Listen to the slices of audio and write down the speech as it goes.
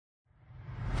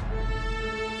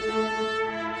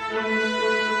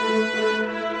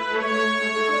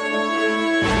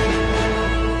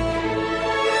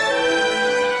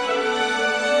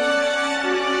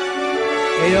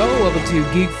welcome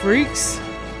to Geek Freaks.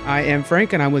 I am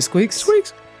Frank, and I'm with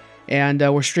Squeaks. And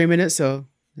we're streaming it, so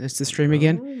it's the stream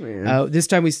again. This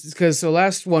time because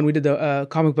last one we did the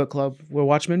comic book club, we're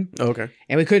Watchmen. Oh, okay.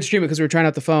 And we couldn't stream it because we were trying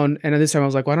out the phone. And then this time I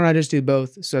was like, why don't I just do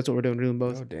both? So that's what we're doing. We're doing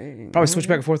both. Oh, dang. Probably switch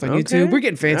back and forth on YouTube. We're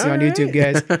getting fancy on YouTube,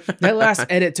 guys. That last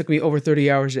edit took me over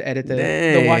 30 hours to edit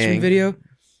the Watchmen video.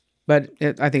 But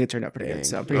I think it turned out pretty good.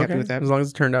 So I'm pretty happy with that. As long as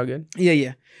it turned out good.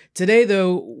 Yeah. Today,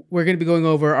 though, we're going to be going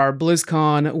over our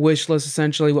BlizzCon wish list,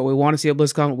 essentially, what we want to see at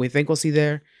BlizzCon, what we think we'll see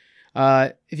there.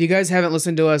 If you guys haven't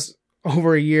listened to us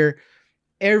over a year,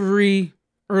 every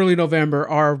early November,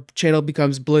 our channel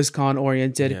becomes BlizzCon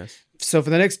oriented. Yes. So for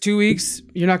the next 2 weeks,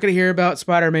 you're not going to hear about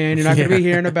Spider-Man. You're not going to be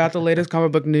hearing about the latest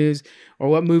comic book news or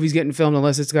what movie's getting filmed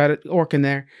unless it's got an orc in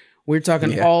there. We're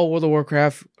talking all World of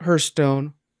Warcraft,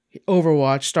 Hearthstone,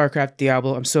 Overwatch, StarCraft,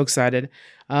 Diablo. I'm so excited.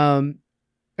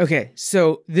 Okay,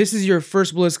 so this is your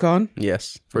first BlizzCon.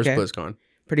 Yes, first BlizzCon.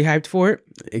 Pretty hyped for it?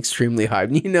 Extremely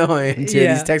hyped. You know I am too.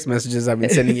 These text messages I've been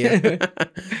sending you.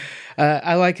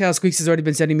 I like how Squeaks has already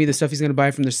been sending me the stuff he's going to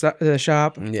buy from the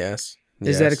shop. Yes.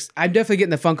 I'm definitely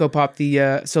getting the Funko Pop, the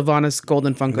Sylvanas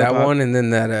Golden Funko Pop. That one, and then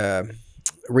that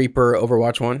Reaper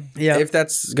Overwatch one. Yeah. If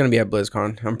that's going to be at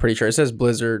BlizzCon, I'm pretty sure. It says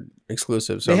Blizzard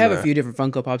exclusive. So they have a few different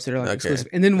Funko Pops that are like exclusive.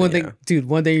 And then one thing you're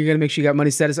going to make sure you got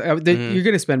money set aside. You're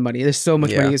going to spend money. There's so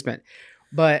much money to spend.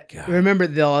 But remember,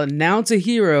 they'll announce a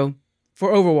hero for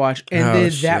Overwatch, and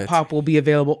then that pop will be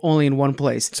available only in one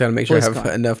place. So I gotta make sure I have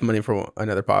enough money for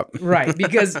another pop. Right,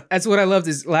 because that's what I loved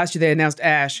is last year they announced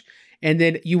Ash, and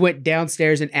then you went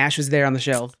downstairs and Ash was there on the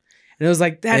shelf. And it was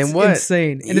like, that's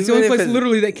insane. And it's the only place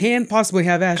literally that can possibly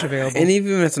have Ash available. And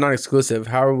even if it's not exclusive,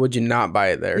 how would you not buy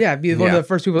it there? Yeah, be one of the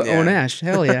first people to own Ash.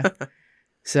 Hell yeah.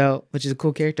 So, which is a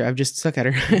cool character. I've just stuck at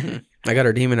her. I got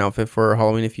her demon outfit for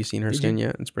Halloween if you've seen her skin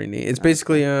yet. It's pretty neat. It's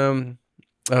basically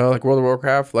like World of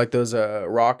Warcraft, like those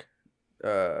rock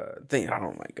thing.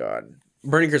 Oh my god.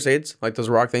 Burning Crusades, like those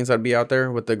rock things that'd be out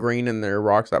there with the green and their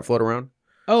rocks that float around.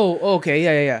 Oh, okay.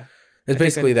 Yeah. It's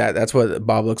basically that. That's what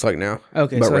Bob looks like now.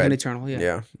 Okay, so like an Eternal,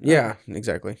 Yeah,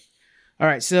 exactly. All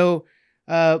right, so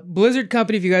Blizzard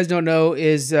Company, if you guys don't know,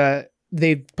 is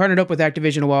they partnered up with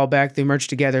Activision a while back. They merged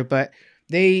together, but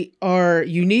they are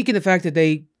unique in the fact that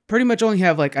they pretty much only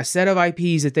have like a set of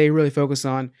IPs that they really focus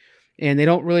on, and they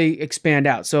don't really expand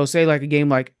out. So say like a game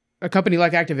like a company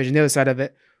like Activision, the other side of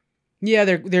it,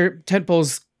 their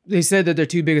tentpoles. They said that their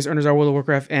two biggest earners are World of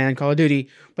Warcraft and Call of Duty,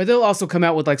 but they'll also come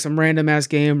out with like some random ass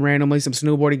game, randomly some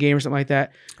snowboarding game or something like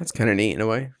that. That's kind of neat in a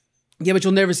way. Yeah, but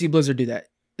you'll never see Blizzard do that.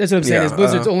 That's what I'm saying. Is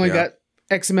Blizzard's only got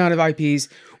X amount of IPs.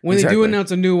 When they do announce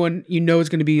a new one, you know it's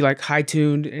going to be like high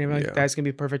tuned and everything like that's going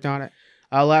to be perfect on it.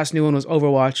 Last new one was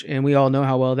Overwatch, and we all know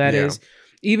how well that is.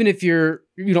 Even if you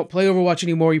don't play Overwatch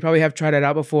anymore, you probably have tried it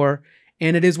out before,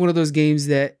 and it is one of those games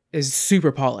that is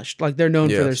super polished. Like they're known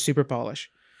for their super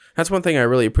polish. That's one thing I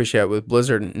really appreciate with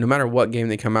Blizzard. No matter what game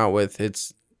they come out with,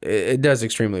 it does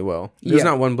extremely well. There's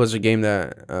not one Blizzard game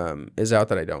that is out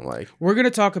that I don't like. We're going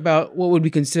to talk about what would be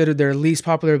considered their least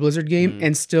popular Blizzard game,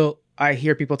 and still I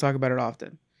hear people talk about it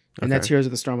often. And that's Heroes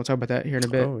of the Storm. We'll talk about that here in a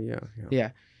bit. Oh,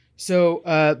 yeah. So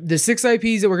the 6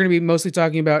 IPs that we're going to be mostly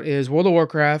talking about is World of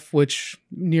Warcraft, which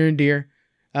near and dear,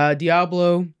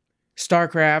 Diablo,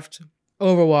 StarCraft,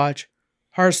 Overwatch,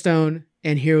 Hearthstone,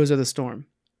 and Heroes of the Storm.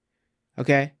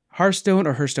 Okay? Hearthstone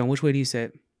or Hearthstone? Which way do you say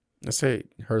it? I say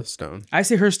Hearthstone. I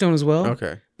say Hearthstone as well.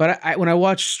 Okay. But when I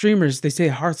watch streamers, they say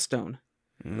Hearthstone.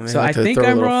 So I think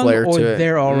I'm wrong or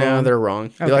they're all wrong. No, they're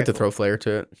wrong. They like to throw flair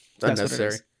to it. It's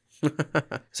unnecessary.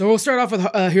 So we'll start off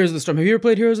with Heroes of the Storm. Have you ever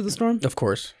played Heroes of the Storm? Of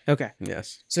course. Okay.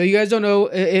 Yes. So you guys don't know,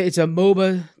 it's a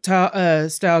MOBA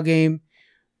style game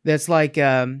that's like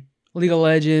League of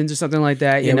Legends or something like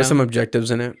that. Yeah, with some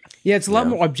objectives in it. Yeah, it's a lot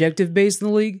more objective based in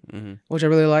the league, which I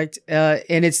really liked.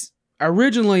 And it's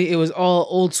originally it was all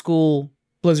old school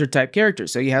Blizzard type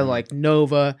characters. So you had like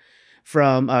Nova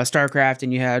from StarCraft,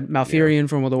 and you had Malfurion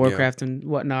from World of Warcraft and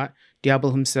whatnot.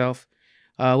 Diablo himself,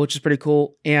 which is pretty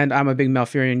cool. And I'm a big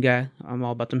Malfurion guy. I'm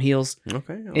all about them heals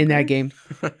in that game.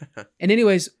 And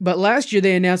anyways, but last year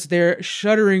they announced that they're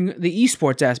shuttering the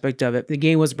esports aspect of it. The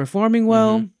game wasn't performing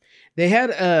well.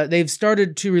 They've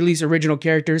started to release original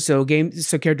characters, so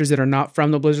characters that are not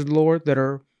from the Blizzard lore, that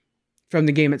are from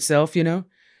the game itself,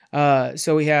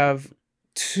 So we have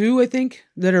 2, I think,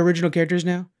 that are original characters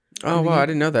now. Oh, wow, I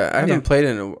didn't know that. I haven't played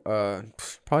in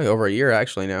probably over a year,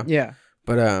 actually, now. Yeah.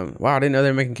 But, wow, I didn't know they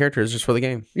were making characters just for the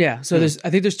game. Yeah, so I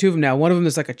think there's 2 of them now. One of them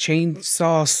is like a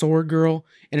chainsaw sword girl,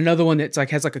 and another one that's like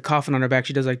has like a coffin on her back.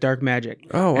 She does like dark magic.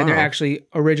 Oh, wow. And they're actually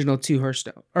original to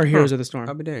Hearthstone, or Heroes of the Storm.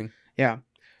 I'll be dang. Yeah.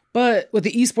 But with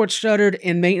the esports shuttered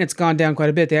and maintenance gone down quite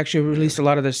a bit, they actually released a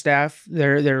lot of their staff.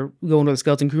 They're going to the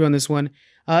skeleton crew on this one.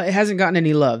 It hasn't gotten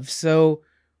any love. So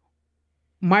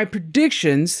my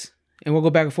predictions, and we'll go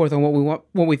back and forth on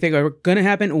what we think are going to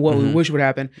happen, and what we wish would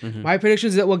happen. My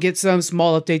predictions is that we'll get some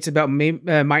small updates about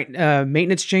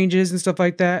maintenance changes and stuff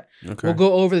like that. Okay. We'll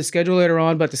go over the schedule later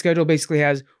on, but the schedule basically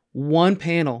has one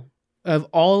panel of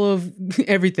all of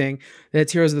everything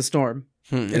that's Heroes of the Storm.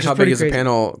 And how big is the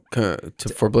panel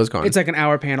for BlizzCon? It's like an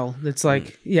hour panel. It's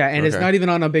like and it's not even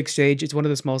on a big stage. It's one of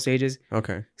the small stages.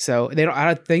 Okay. So they don't.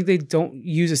 I think they don't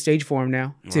use a stage for them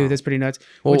now too. Wow. That's pretty nuts.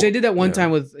 Well, which they did that one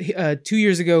time with 2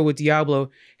 years ago with Diablo.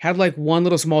 Had like one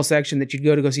little small section that you'd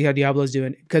go see how Diablo's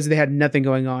doing because they had nothing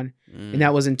going on, and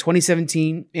that was in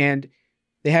 2017. And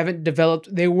they haven't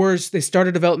developed. They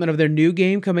started development of their new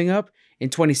game coming up in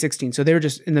 2016. So they were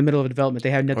just in the middle of development.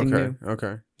 They had nothing new.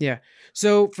 Okay. Yeah.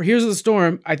 So for Heroes of the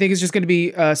Storm, I think it's just going to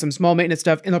be some small maintenance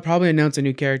stuff, and they'll probably announce a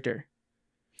new character.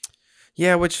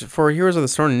 Yeah, which for Heroes of the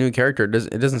Storm, a new character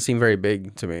doesn't seem very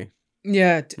big to me.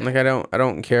 Yeah. Like I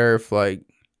don't care if like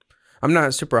I'm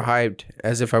not super hyped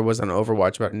as if I was on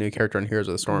Overwatch about a new character in Heroes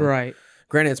of the Storm. Right.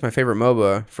 Granted, it's my favorite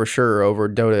MOBA for sure over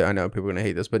Dota. I know people are gonna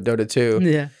hate this, but Dota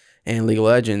 2 and League of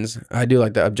Legends, I do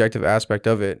like the objective aspect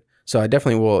of it. So I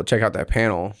definitely will check out that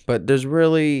panel. But there's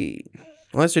really,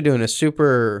 unless they're doing a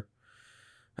super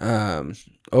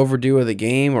overdue of the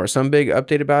game or some big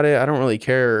update about it, I don't really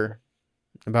care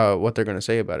about what they're going to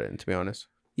say about it, to be honest.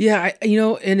 Yeah,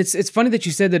 and it's funny that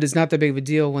you said that it's not that big of a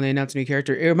deal when they announce a new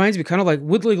character. It reminds me kind of like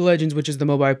with League of Legends, which is the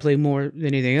MOBA I play more than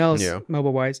anything else,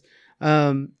 MOBA-wise.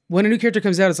 When a new character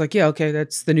comes out, it's like, yeah, okay,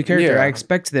 that's the new character. I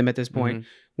expect them at this point.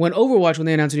 When Overwatch, when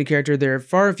they announce a new character, they're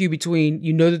far and few between.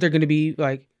 You know that they're going to be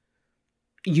like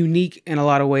unique in a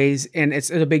lot of ways, and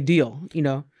it's a big deal,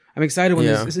 I'm excited when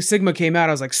this Sigma came out.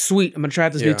 I was like, sweet, I'm gonna try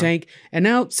out this new tank. And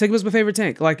now Sigma's my favorite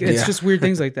tank. Like it's just weird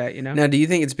things like that, Now, do you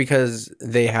think it's because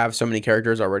they have so many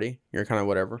characters already? You're kind of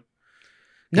whatever.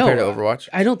 No, compared to Overwatch.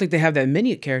 I don't think they have that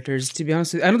many characters, to be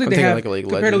honest with you. I don't think they have, like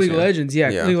compared to League of Legends. Yeah,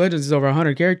 League of Legends is over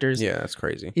 100 characters. Yeah, that's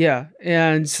crazy. Yeah,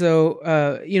 and so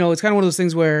it's kind of one of those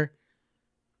things where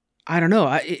I don't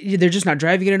know. They're just not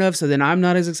driving it enough, so then I'm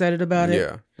not as excited about it.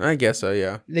 Yeah, I guess so.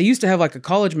 Yeah, they used to have like a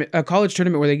college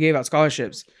tournament where they gave out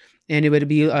scholarships. And it would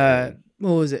be what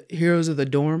was it? Heroes of the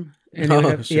Dorm, and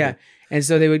and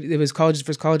so it was colleges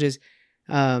versus colleges.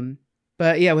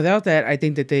 But yeah, without that, I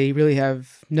think that they really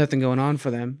have nothing going on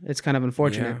for them. It's kind of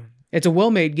unfortunate. Yeah. It's a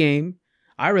well-made game.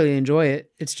 I really enjoy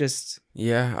it. It's just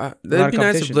that'd be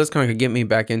nice if BlizzCon could get me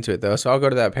back into it though. So I'll go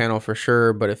to that panel for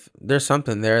sure. But if there's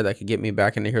something there that could get me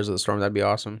back into Heroes of the Storm, that'd be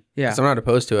awesome. Yeah, 'cause I'm not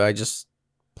opposed to it. I just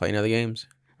play other games.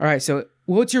 All right. So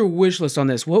what's your wish list on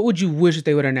this? What would you wish that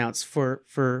they would announce for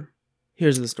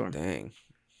Heroes of the Storm? Dang.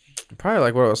 Probably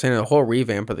like what I was saying, a whole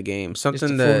revamp of the game.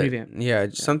 Something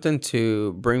something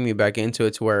to bring me back into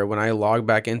it to where when I log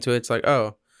back into it, it's like,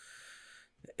 oh,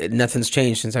 nothing's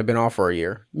changed since I've been off for a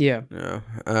year. Yeah.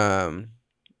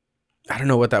 I don't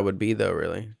know what that would be though,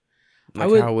 really.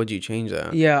 Like how would you change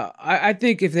that? Yeah. I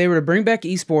think if they were to bring back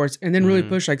esports and then really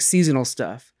push like seasonal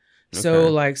stuff. Okay. So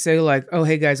like say like, oh,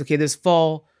 hey guys, okay, this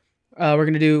fall, we're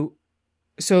going to do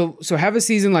So have a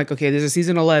season like, okay, there's a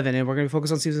season 11 and we're going to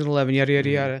focus on season 11, yada, yada,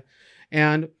 yada.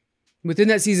 And within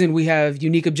that season, we have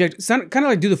unique objectives, kind of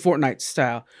like do the Fortnite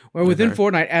style, where within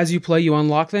Fortnite, as you play, you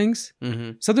unlock things.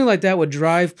 Something like that would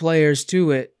drive players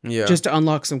to it just to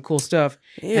unlock some cool stuff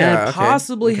and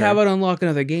possibly have it unlock in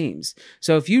other games.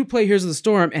 So if you play Heroes of the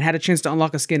Storm and had a chance to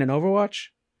unlock a skin in Overwatch,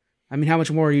 I mean, how much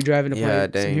more are you driving to play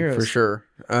some Heroes? For sure.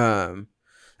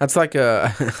 That's like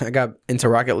I got into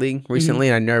Rocket League recently,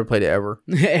 and I never played it ever.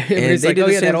 And they do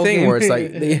the same thing where it's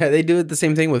like, they do it the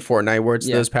same thing with Fortnite, where it's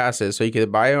those passes, so you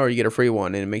can buy it or you get a free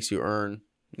one, and it makes you earn,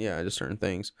 just certain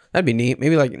things. That'd be neat.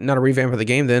 Maybe like not a revamp of the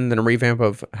game, then a revamp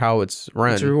of how it's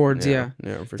run. It's rewards, yeah,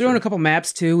 for Throw in a couple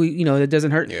maps too. It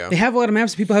doesn't hurt. Yeah. They have a lot of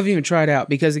maps that people haven't even tried out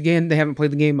because again, they haven't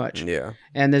played the game much. Yeah,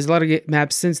 and there's a lot of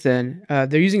maps since then.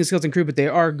 They're using a skeleton crew, but they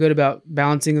are good about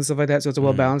balancing and stuff like that. So it's a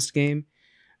well balanced game.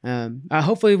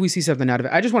 Hopefully we see something out of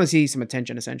it. I just want to see some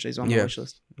attention essentially is on my wish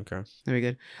list. Okay. Very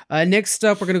good. Next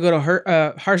up, we're going to go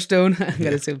to Hearthstone. I got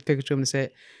to say a picture to say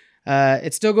it.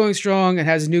 It's still going strong. It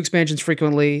has new expansions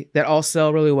frequently that all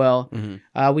sell really well.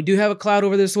 We do have a cloud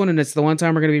over this one, and it's the one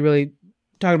time we're going to be really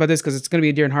talking about this because it's going to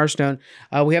be during Hearthstone.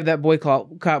 We have that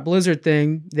boycott Blizzard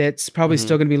thing that's probably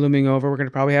still going to be looming over. We're going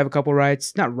to probably have a couple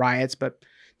not riots, but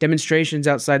demonstrations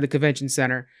outside the convention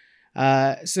center.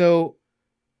 So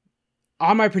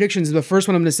all my predictions, the first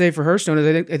one I'm going to say for Hearthstone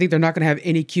is I think they're not going to have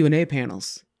any Q&A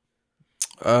panels.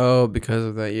 Oh, because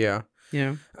of that, yeah.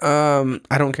 Yeah.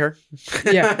 I don't care.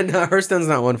 Yeah. No, Hearthstone's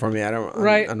not one for me. I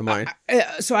don't mind.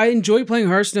 So I enjoy playing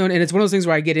Hearthstone, and it's one of those things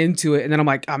where I get into it, and then I'm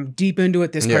like, I'm deep into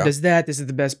it. This card does that. This is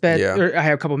the best bet. Yeah. Or I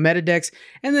have a couple meta decks,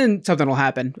 and then something will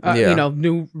happen.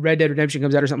 New Red Dead Redemption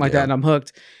comes out or something like that, and I'm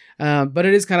hooked. But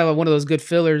it is kind of one of those good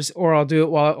fillers, or I'll do it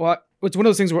while it's one of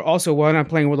those things where also while I'm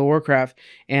playing World of Warcraft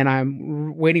and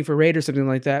I'm waiting for raid or something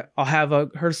like that, I'll have a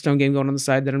Hearthstone game going on the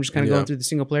side that I'm just kind of going through the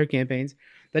single player campaigns.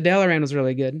 The Dalaran was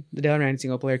really good. The Dalaran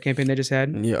single player campaign they just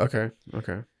had. Yeah. Okay.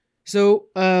 So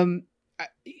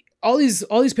all these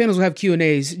panels will have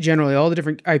Q&As generally. All the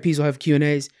different IPs will have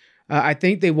Q&As. I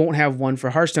think they won't have one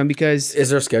for Hearthstone because is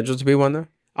there scheduled to be one though?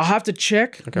 I'll have to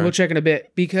check. Okay. We'll check in a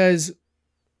bit because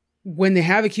when they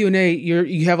have a Q&A,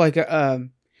 you have like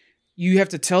you have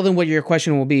to tell them what your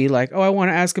question will be. Like, I want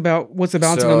to ask about what's the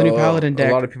balancing on the new Paladin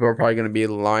deck. A lot of people are probably going to be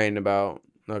lying about.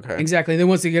 Okay. Exactly. And then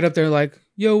once they get up there, like,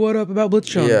 yo, what up about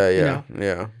Blitzchung?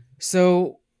 Yeah.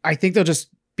 So I think they'll just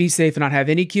be safe and not have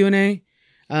any Q&A.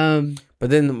 But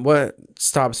then what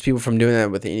stops people from doing that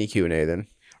with any Q&A then?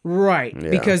 Right. Yeah.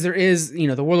 Because there is, the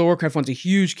World of Warcraft one's a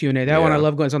huge Q&A. That one I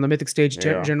love going. It's on the Mythic stage.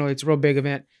 Generally, it's a real big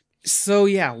event. So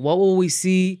yeah, what will we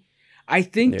see? I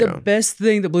think the best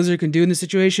thing that Blizzard can do in this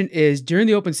situation is during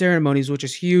the open ceremonies, which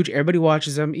is huge. Everybody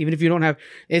watches them, even if you don't have.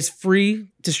 It's free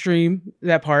to stream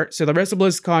that part. So the rest of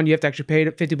BlizzCon, you have to actually pay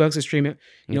 $50 to stream it.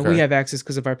 We have access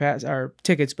because of our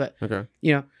tickets, but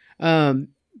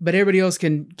but everybody else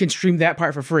can stream that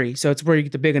part for free. So it's where you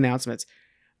get the big announcements.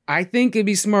 I think it'd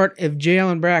be smart if J.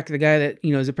 Allen Brack, the guy that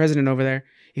is the president over there,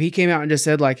 if he came out and just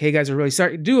said like, "Hey guys, we're really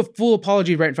sorry," do a full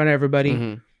apology right in front of everybody.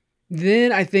 Mm-hmm.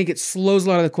 Then I think it slows a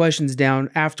lot of the questions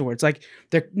down afterwards. Like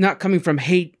they're not coming from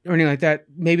hate or anything like that.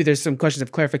 Maybe there's some questions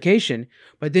of clarification,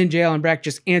 but then J. Allen Brack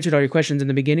just answered all your questions in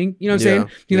the beginning. You know what I'm saying?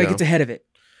 He gets ahead of it.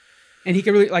 And he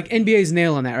can really, like NBA's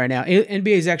nailing that right now.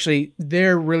 NBA's actually,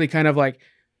 they're really kind of like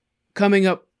coming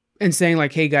up and saying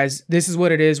like, hey guys, this is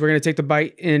what it is. We're going to take the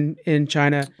bite in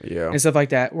China and stuff like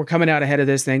that. We're coming out ahead of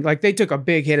this thing. Like they took a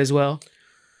big hit as well.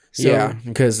 So,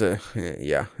 because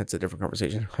it's a different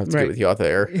conversation. I have to get with you off the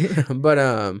air. But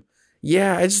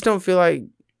I just don't feel like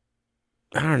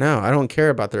I don't know. I don't care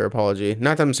about their apology.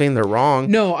 Not that I'm saying they're wrong.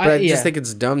 No, but I just think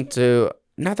it's dumb to.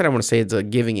 Not that I want to say it's a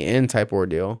giving in type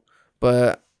ordeal,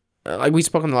 but like we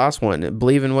spoke on the last one,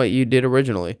 believe in what you did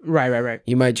originally. Right.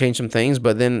 You might change some things,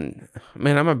 but then,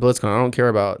 man, I'm at BlizzCon. I don't care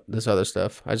about this other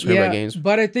stuff. I just care about games.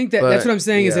 But I think that's what I'm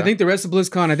saying is I think the rest of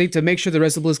BlizzCon, I think to make sure the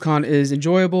rest of BlizzCon is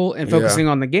enjoyable and focusing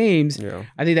on the games,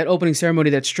 I think that opening ceremony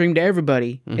that's streamed to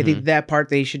everybody, I think that part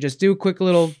they should just do a quick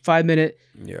little 5-minute.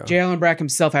 J. Allen Brack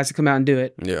himself has to come out and do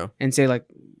it. And say like,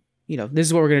 this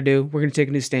is what we're going to do. We're going to take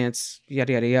a new stance,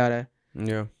 yada, yada, yada.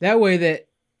 Yeah. That way that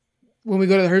when we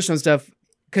go to the Hearthstone stuff,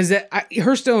 because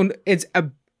Hearthstone, it's a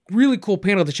really cool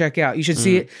panel to check out. You should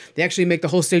see it. They actually make the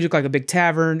whole stage look like a big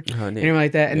tavern and everything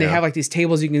like that. And they have like these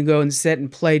tables you can go and sit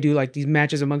and play, do like these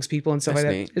matches amongst people and stuff like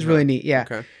that. Neat. It's really neat. Yeah.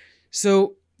 Okay.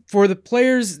 So for the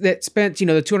players that spent, the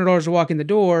 $200 to walk in the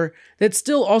door, that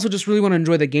still also just really want to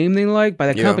enjoy the game they like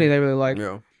by the company they really like.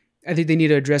 Yeah. I think they need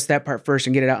to address that part first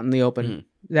and get it out in the open.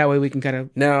 That way we can kind of...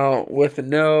 Now, with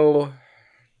no...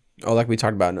 Oh, like we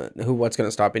talked about, what's going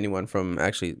to stop anyone from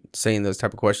actually saying those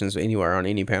type of questions anywhere on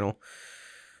any panel?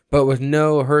 But with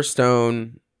no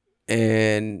Hearthstone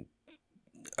and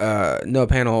no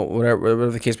panel,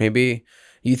 whatever the case may be,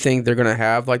 you think they're going to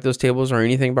have like those tables or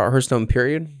anything about Hearthstone,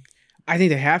 period? I think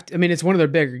they have to. I mean, it's one of their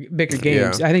bigger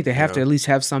games. I think they have to at least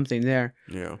have something there.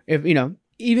 Yeah. If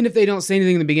even if they don't say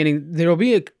anything in the beginning, there will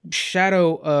be a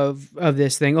shadow of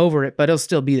this thing over it, but it'll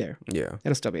still be there. Yeah.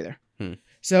 It'll still be there.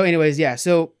 So anyways,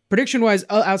 so prediction-wise,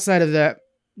 outside of that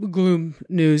gloom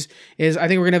news, is I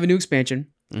think we're going to have a new expansion.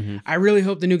 I really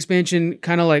hope the new expansion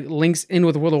kind of like links in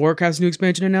with World of Warcraft's new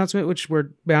expansion announcement, which we're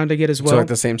bound to get as well. So like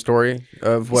the same story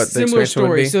of what the expansion story.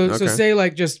 Would be? So say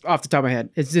like just off the top of my head,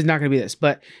 it's not going to be this,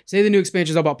 but say the new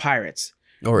expansion is all about pirates.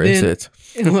 Or is it?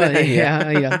 Well,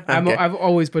 yeah. Okay. I've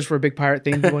always pushed for a big pirate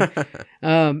thing.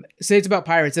 Say it's about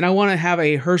pirates, and I want to have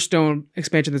a Hearthstone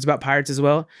expansion that's about pirates as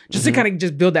well, just to kind of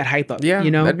just build that hype up. Yeah,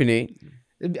 that'd be neat.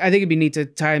 I think it'd be neat to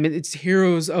tie them. It's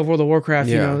heroes of World of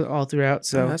Warcraft, all throughout.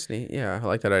 So that's neat. Yeah, I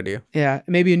like that idea. Yeah,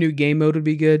 maybe a new game mode would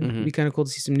be good. It'd be kind of cool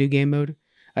to see some new game mode.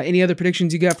 Any other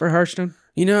predictions you got for Hearthstone?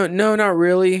 No, not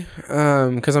really,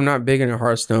 because I'm not big into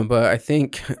Hearthstone. But I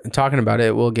think talking about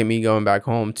it will get me going back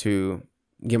home to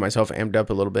get myself amped up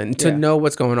a little bit and to know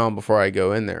what's going on before I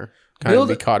go in there. Kind of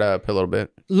be caught up a little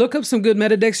bit. Look up some good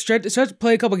meta decks. Start to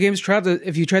play a couple games.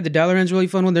 If you tried the Dalaran's really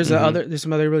fun one. There's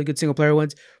some other really good single player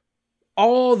ones.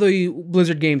 All the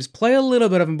Blizzard games, play a little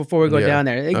bit of them before we go down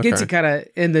there. It gets you kind of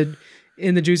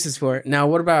in the juices for it. Now,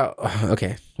 what about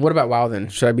okay? What about WoW then?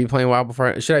 Should I be playing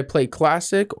WoW should I play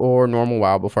classic or normal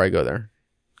WoW before I go there?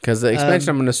 Because the expansion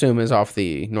I'm gonna assume is off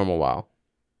the normal WoW.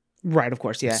 Right, of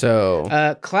course, yeah.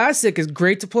 So classic is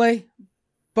great to play,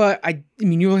 but I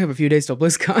mean, you only have a few days till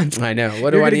BlizzCon. I know.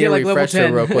 What do I need to refresh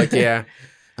it real quick? Yeah,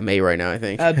 I'm 8 right now. I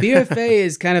think. BFA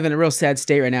is kind of in a real sad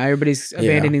state right now. Everybody's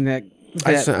abandoning that.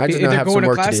 I just know I have some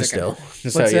work to do still.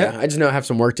 So yeah, I just know I have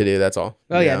some work to do. That's all.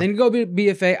 Oh yeah, then go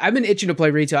BFA. I've been itching to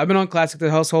play retail. I've been on classic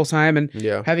the whole time and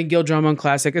having guild drama on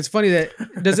classic. It's funny that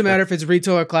it doesn't matter if it's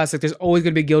retail or classic. There's always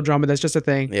going to be guild drama. That's just a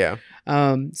thing. Yeah.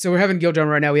 So we're having guild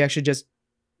drama right now. We actually just,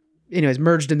 anyways,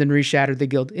 merged and then reshattered the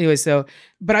guild. Anyway,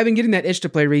 but I've been getting that itch to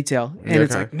play retail, and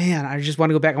it's like, man, I just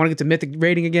want to go back. I want to get to mythic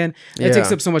rating again. It takes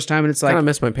up so much time, and it's like, I kind of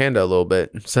miss my panda a little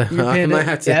bit. So I might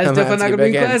have to. Yeah, it's definitely not going to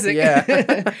be classic. Yeah.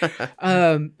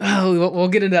 We'll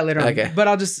get into that later on. Okay. But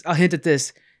I'll hint at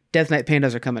this: Death Knight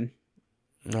pandas are coming.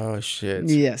 Oh shit.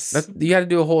 Yes. You got to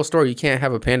do a whole story. You can't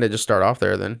have a panda just start off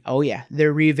there then. Oh yeah,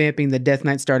 they're revamping the Death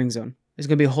Knight starting zone. There's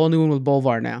going to be a whole new one with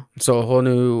Bolvar now. So a whole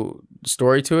new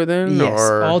story to it then? Yes.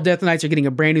 Or... all Death Knights are getting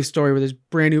a brand new story where there's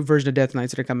brand new version of Death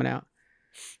Knights that are coming out.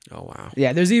 Oh, wow.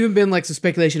 Yeah, there's even been like some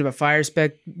speculation about Fire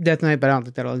Spec Death Knight, but I don't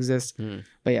think that'll exist.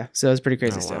 But yeah, so it's pretty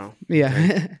crazy stuff. Wow. Yeah.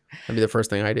 Okay. That'd be the first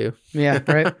thing I do. Yeah,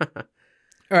 right?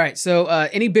 All right, so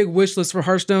any big wish list for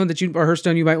Hearthstone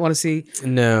Hearthstone you might want to see?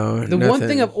 No, The one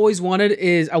thing I've always wanted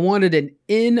is I wanted an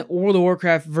in World of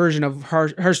Warcraft version of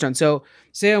Hearthstone. So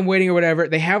say I'm waiting or whatever,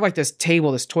 they have like this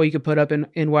table, this toy you could put up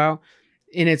in WoW,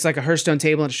 and it's like a Hearthstone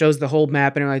table and it shows the whole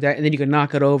map and everything like that, and then you can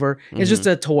knock it over. It's just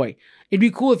a toy. It'd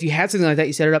be cool if you had something like that,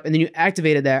 you set it up, and then you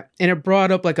activated that, and it brought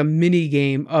up like a mini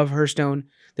game of Hearthstone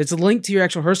that's linked to your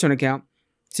actual Hearthstone account.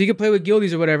 So you can play with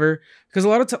guildies or whatever, because a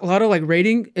lot of like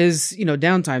raiding is,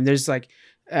 downtime. There's like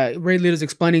raid leaders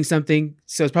explaining something,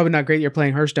 so it's probably not great you're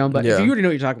playing Hearthstone. But if you already know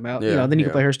what you're talking about, then you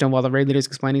can play Hearthstone while the raid leader's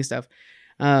explaining stuff.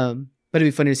 But it'd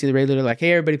be funny to see the raid leader like,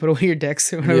 "Hey, everybody, put away your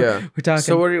decks." We're talking.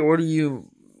 So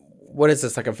what is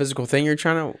this, like a physical thing you're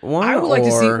trying to want? I would like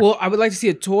to see. Well, I would like to see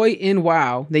a toy in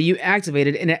WoW that you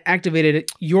activated, and it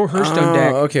activated your Hearthstone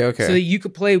deck. Okay. So that you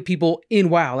could play with people in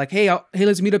WoW. Like, hey,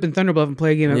 let's meet up in Thunderbluff and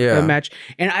play a game, a match.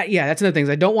 And that's another thing. Is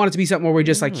I don't want it to be something where we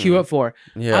just like queue up for.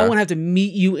 Yeah. I want to have to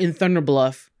meet you in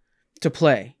Thunderbluff to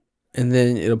play. And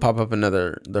then it'll pop up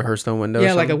the Hearthstone window.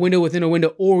 Yeah, like a window within a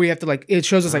window, or we have to like it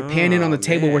shows us like pan in on the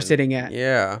table we're sitting at.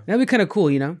 Yeah, that'd be kind of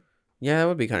cool, Yeah, that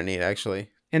would be kind of neat actually.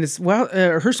 And it's WoW.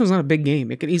 Hearthstone's not a big game.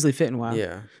 It could easily fit in WoW.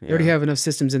 Yeah. They already have enough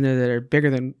systems in there that are bigger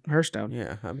than Hearthstone.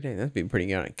 Yeah, that'd be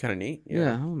pretty kind of neat.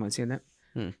 Yeah, I wouldn't mind seeing that.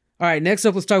 All right, next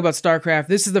up, let's talk about StarCraft.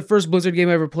 This is the first Blizzard game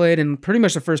I ever played, and pretty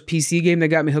much the first PC game that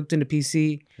got me hooked into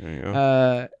PC. There you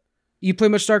go. You play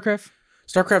much StarCraft?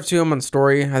 StarCraft 2, I'm on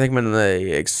story. I think I'm in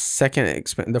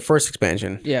the first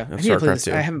expansion. Yeah, of StarCraft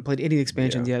 2. I haven't played any of the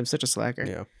expansions yet. I'm such a slacker.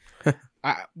 Yeah.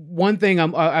 One thing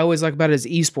I always like about it is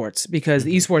esports, because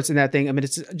the esports in that thing, I mean,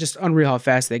 it's just unreal how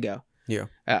fast they go. Yeah.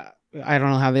 I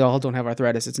don't know how they all don't have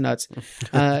arthritis. It's nuts.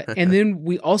 And then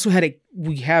we also have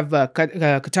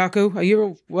Kotaku.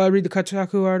 You ever read the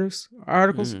Kotaku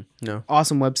articles? No.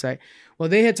 Awesome website. Well,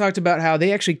 they had talked about how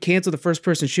they actually canceled the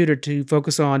first-person shooter to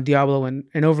focus on Diablo and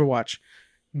Overwatch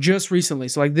just recently.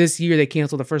 So like this year, they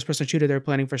canceled the first-person shooter they were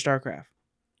planning for StarCraft.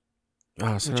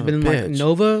 Oh, so which have been like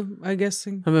Nova, I guess.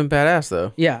 I've been badass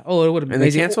though. Yeah. Oh, it would have been. And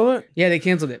amazing. They canceled it? Yeah, they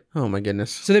canceled it. Oh my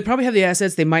goodness. So they probably have the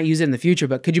assets. They might use it in the future,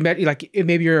 but could you imagine, like,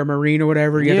 maybe you're a Marine or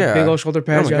whatever, you have the big old shoulder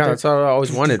pads. Oh my God, that's all I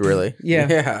always wanted, really.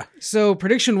 Yeah. So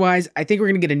prediction-wise, I think we're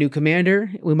going to get a new commander.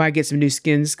 We might get some new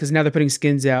skins, because now they're putting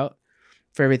skins out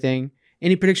for everything.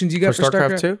 Any predictions you got for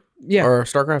StarCraft 2? Yeah. Or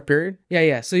StarCraft period?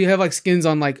 Yeah. So you have like skins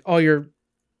on like all your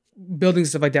buildings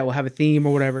and stuff like that will have a theme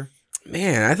or whatever.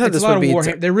 Man, I thought this would be...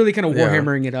 they're really kind of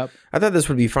warhammering it up. I thought this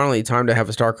would be finally time to have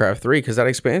a StarCraft 3, because that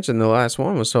expansion, the last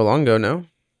one, was so long ago, no?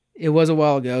 It was a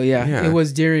while ago, yeah. It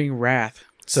was during Wrath.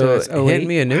 So hit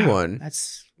me a new one.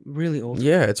 That's really old.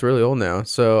 Yeah, it's really old now.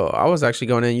 So I was actually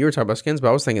going in, you were talking about skins, but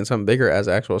I was thinking something bigger as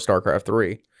actual StarCraft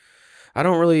 3. I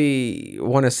don't really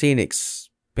want to see an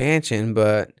expansion,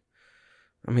 but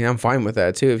I mean, I'm fine with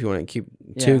that too if you want to keep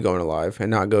 2 going alive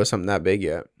and not go something that big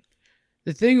yet.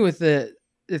 The thing with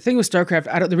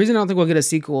StarCraft, the reason I don't think we'll get a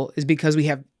sequel is because we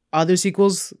have other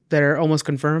sequels that are almost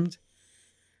confirmed.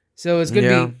 So it's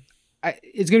gonna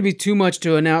be too much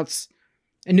to announce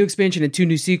a new expansion and 2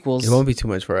 new sequels. It won't be too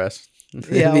much for us.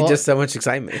 Yeah, It'll be just so much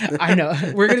excitement. I know.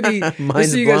 We're gonna be.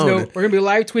 Just so you guys know, we're gonna be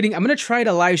live tweeting. I'm gonna try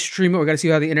to live stream it. We're gonna see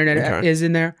how the internet is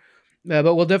in there,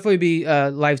 but we'll definitely be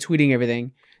live tweeting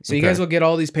everything. So you guys will get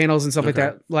all these panels and stuff like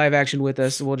that live action with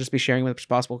us. We'll just be sharing it as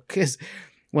possible, because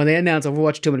when they announce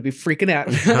Overwatch 2, I'm gonna be freaking out.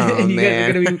 Oh, And you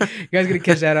man. guys are gonna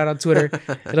catch that out on Twitter.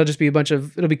 It'll just be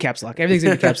it'll be caps lock. Everything's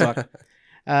gonna be caps lock.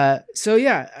 So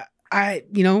yeah, I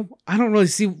don't really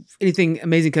see anything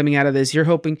amazing coming out of this. You're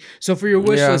hoping so for your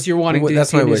wish list. You're wanting to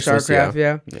see a new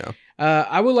StarCraft. Yeah.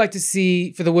 I would like to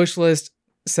see for the wish list.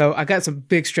 So I got some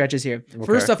big stretches here. Okay.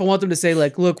 First off, I want them to say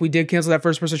like, look, we did cancel that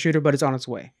first person shooter, but it's on its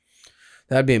way.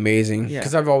 That'd be amazing. Yeah.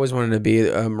 Because I've always wanted to be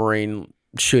a Marine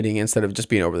shooting instead of just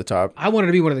being over the top. I wanted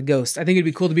to be one of the ghosts. I think it'd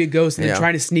be cool to be a ghost and then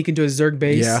trying to sneak into a Zerg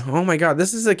base. Yeah. Oh my God.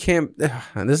 This is a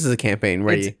campaign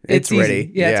ready. It's easy.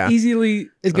 ready. Yeah.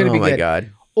 It's gonna be good. Oh my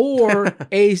God. Or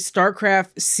a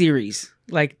StarCraft series,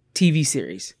 like TV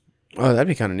series. Oh, that'd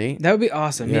be kind of neat. That would be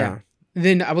awesome. Yeah.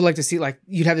 Then I would like to see like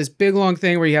you'd have this big long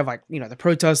thing where you have like, the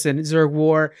Protoss and Zerg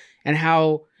war and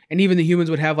even the humans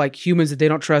would have like humans that they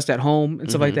don't trust at home and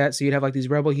stuff like that. So you'd have like these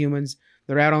rebel humans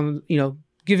that are out on,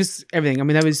 give us everything. I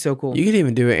mean, that would be so cool. You could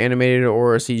even do it animated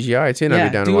or a CGI too. And I'd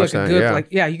be down to watch that.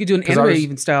 You could do an anime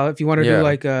even style if you want to do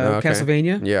like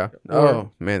Castlevania. Yeah.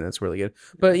 Oh man, that's really good.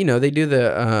 But they do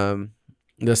the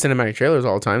cinematic trailers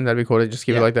all the time. That'd be cool to just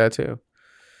keep it like that too.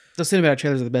 The cinematic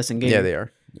trailers are the best in game. Yeah, they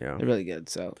are. Yeah, they're really good.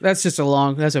 So that's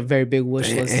a very big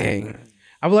wish list.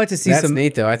 I would like to see that's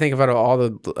neat though. I think out of all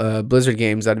the Blizzard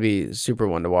games, that'd be super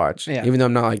one to watch. Yeah. Even though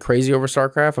I'm not like crazy over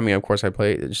StarCraft. I mean, of course I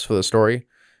play it just for the story.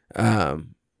 But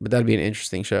that'd be an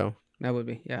interesting show. That would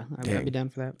be. Yeah, I'd be down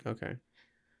for that. Okay.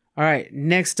 All right.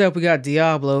 Next up, we got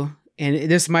Diablo, and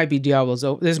this might be Diablo's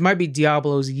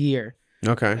year.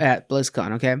 Okay. At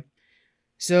BlizzCon. Okay.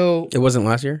 So it wasn't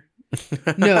last year.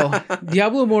 No,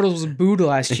 Diablo Immortals was booed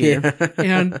last year,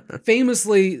 and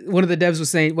famously, one of the devs was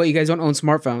saying, "Well, you guys don't own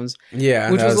smartphones." Yeah,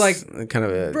 which was like kind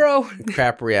of a bro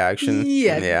crap reaction.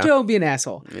 Yeah, don't be an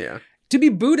asshole. Yeah, to be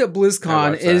booed at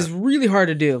BlizzCon is really hard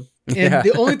to do. And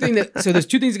the only thing there's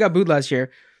two things that got booed last year.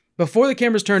 Before the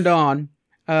cameras turned on,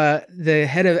 the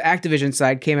head of Activision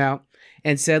side came out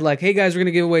and said, like, "Hey guys, we're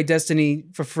gonna give away Destiny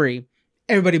for free."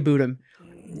 Everybody booed him.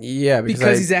 Yeah,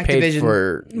 because he's Activision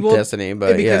for Destiny,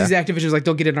 but because he's Activision's like,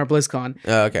 don't get it in our BlizzCon.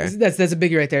 Oh, okay, that's a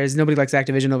biggie right there. Is nobody likes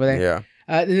Activision over there. Yeah.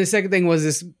 And the second thing was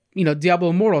this,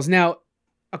 Diablo Immortals. Now,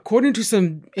 according to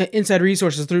some inside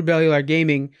resources through Bellular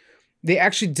Gaming, they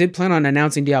actually did plan on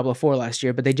announcing Diablo 4 last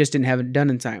year, but they just didn't have it done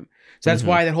in time. So that's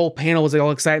why that whole panel was like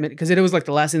all excitement because it was like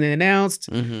the last thing they announced.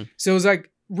 So it was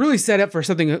like really set up for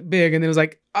something big, and it was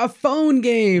like a phone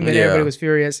game, and everybody was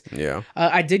furious. Yeah.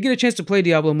 I did get a chance to play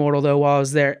Diablo Immortal though while I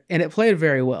was there, and it played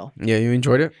very well. Yeah, you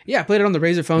enjoyed it? Yeah, I played it on the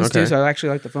Razer phones too, so I actually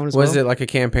liked the phone as well. Was it like a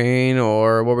campaign,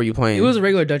 or what were you playing? It was a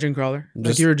regular dungeon crawler.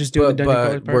 Like you were just doing the dungeon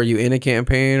crawler part. Were you in a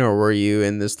campaign, or were you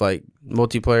in this like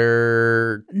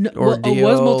multiplayer ordeal? It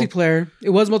was multiplayer.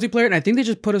 It was multiplayer, and I think they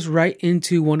just put us right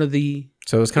into one of the.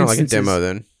 So it was kind of like a demo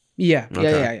then. Yeah.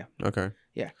 Okay. Yeah. Okay.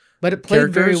 Yeah, but it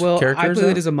played very well. I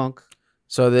played it as a monk.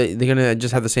 So they're gonna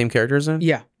just have the same characters then?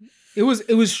 Yeah, it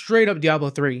was straight up Diablo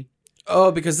 3.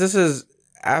 Oh, because this is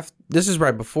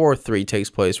right before 3 takes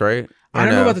place, right? I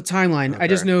don't know about the timeline. Okay. I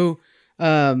just know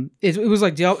it was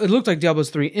like it looked like Diablo's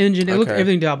 3 engine. It looked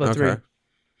everything Diablo 3.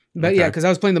 But yeah, because I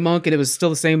was playing the monk and it was still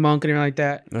the same monk and everything like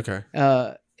that.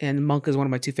 Okay. And monk is one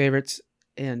of my two favorites,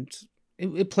 and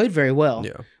it played very well.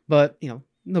 Yeah. But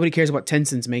nobody cares about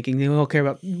Tencent's making. They all care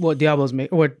about what Diablo's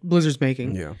making or what Blizzard's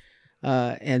making. Yeah.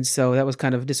 And so that was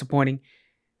kind of disappointing.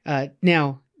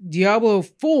 Now, Diablo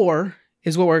 4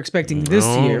 is what we're expecting this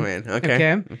year. Oh, man.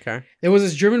 Okay. There was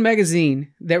this German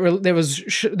magazine that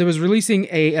was releasing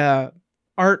a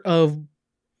art of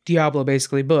Diablo,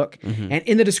 basically, book. And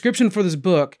in the description for this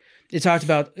book, it talked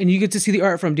about, and you get to see the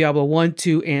art from Diablo 1,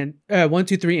 2,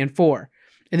 3, and 4.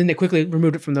 And then they quickly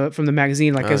removed it from the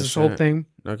magazine, like as this whole thing.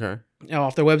 Okay.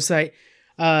 Off their website.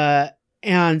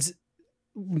 And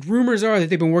rumors are that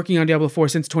they've been working on Diablo 4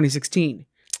 since 2016.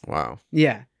 Wow.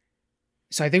 Yeah.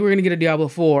 So I think we're going to get a Diablo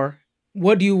 4.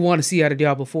 What do you want to see out of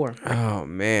Diablo 4? Oh,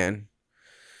 man.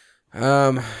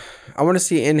 I want to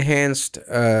see enhanced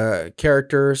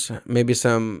characters, maybe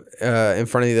some in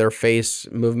front of their face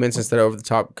movements instead of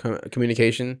over-the-top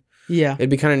communication. Yeah. It'd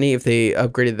be kind of neat if they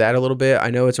upgraded that a little bit. I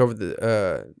know it's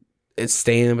it's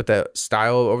staying with that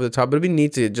style over the top, but it'd be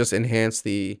neat to just enhance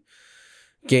the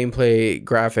gameplay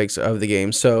graphics of the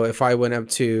game. So if I went up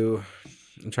to,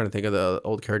 I'm trying to think of the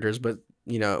old characters, but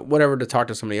whatever, to talk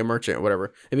to somebody, a merchant or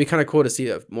whatever, it'd be kind of cool to see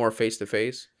it more face to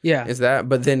face. Yeah. Is that,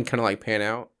 but then kind of like pan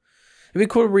out. It'd be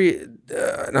cool to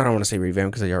I don't want to say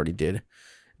revamp because I already did.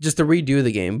 Just to redo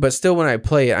the game. But still, when I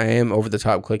play it, I am over the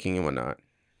top clicking and whatnot.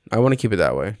 I want to keep it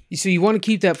that way. So you want to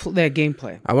keep that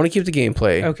gameplay? I want to keep the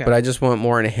gameplay. Okay. But I just want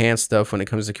more enhanced stuff when it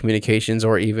comes to communications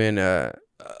or even.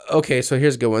 Okay, so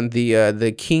here's a good one.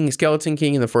 The Skeleton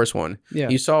King in the first one. Yeah.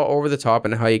 You saw over the top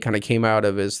and how he kind of came out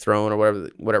of his throne or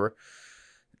whatever.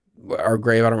 Or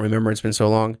grave. I don't remember. It's been so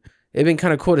long. It'd been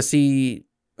kind of cool to see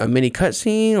a mini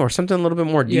cutscene or something a little bit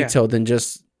more detailed than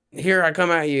just here I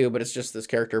come at you, but it's just this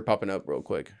character popping up real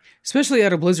quick. Especially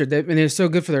out of Blizzard, and they're so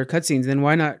good for their cutscenes. Then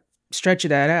why not stretch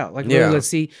that out? Like, really, let's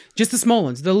see just the small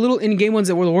ones, the little in-game ones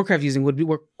that World of Warcraft using would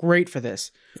work great for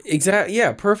this. Exactly.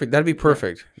 Yeah, perfect. That'd be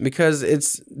perfect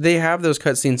because they have those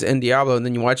cutscenes in Diablo, and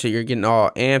then you watch it, you're getting all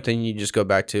amped, and you just go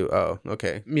back to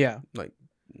okay, like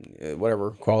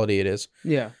whatever quality it is.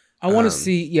 Yeah. I want to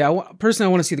see, personally,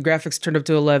 I want to see the graphics turned up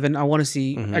to 11. I want to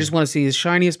see, I just want to see as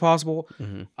shiny as possible.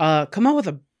 Come out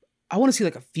with I want to see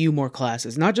like a few more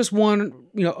classes, not just one,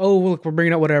 look, we're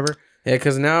bringing out whatever. Yeah,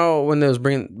 because now when they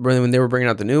were bringing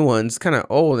out the new ones, it's kind of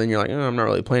old, and you're like, I'm not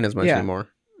really playing as much anymore.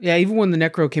 Yeah, even when the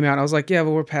Necro came out, I was like, yeah,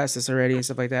 but we're past this already and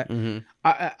stuff like that.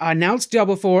 I announced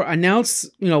Diablo 4, announced,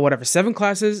 7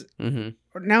 classes,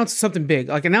 announced something big,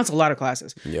 like announced a lot of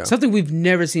classes. Yeah. Something we've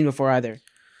never seen before either.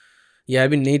 Yeah,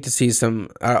 it'd be neat to see some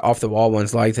off-the-wall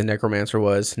ones like the Necromancer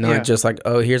was. Not just like,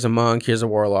 here's a monk, here's a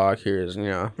warlock, here's,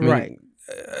 right.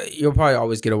 You'll probably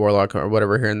always get a warlock or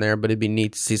whatever here and there, but it'd be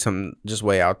neat to see something just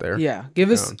way out there. Yeah, give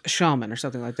us a shaman or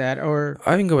something like that. Or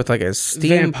I can go with like a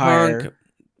steampunk,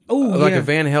 like a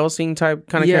Van Helsing type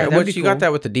kind of character. Which you got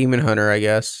that with the Demon Hunter, I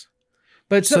guess.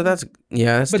 But so that's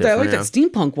But I like that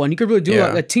steampunk one. You could really do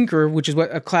like a Tinker, which is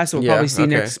what a class we'll probably see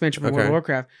next expansion from World of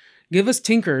Warcraft. Give us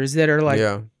Tinkers that are like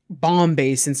bomb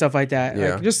based and stuff like that.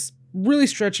 Yeah. Like, just really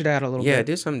stretch it out a little bit. Yeah,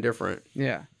 do something different.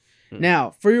 Yeah.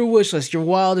 Now, for your wish list, your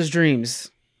wildest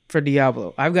dreams for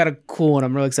Diablo. I've got a cool one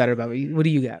I'm really excited about. What do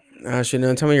you got?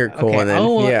 Tell me your cool one then.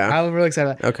 I'm really excited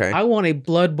about it. Okay. I want a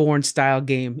Bloodborne style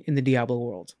game in the Diablo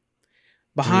world.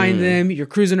 Behind them, you're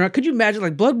cruising around. Could you imagine,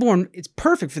 like, Bloodborne, it's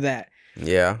perfect for that.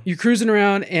 Yeah. You're cruising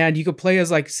around and you could play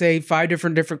as, like, say, 5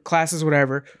 different classes,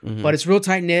 whatever. But it's real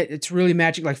tight knit. It's really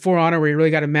matching, like For Honor, where you really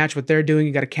got to match what they're doing.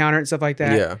 You got to counter it and stuff like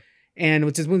that. Yeah. And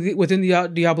which is within the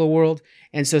Diablo world.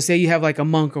 And so say you have like a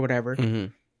monk or whatever,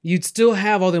 you'd still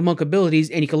have all the monk abilities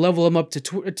and you can level them up to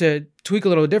tweak a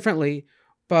little differently.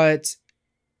 But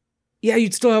yeah,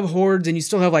 you'd still have hordes and you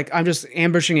still have like, I'm just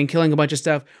ambushing and killing a bunch of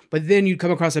stuff. But then you'd come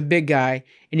across a big guy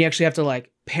and you actually have to like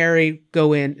parry,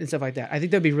 go in and stuff like that. I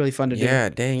think that'd be really fun to do. Yeah,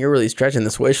 dang, you're really stretching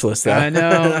this wish list though. I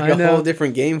know. Like a whole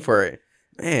different game for it.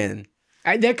 Man.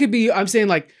 That could be, I'm saying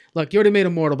like, look, you already made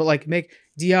Immortal, but like make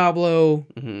Diablo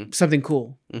something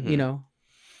cool,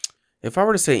 If I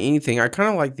were to say anything, I kind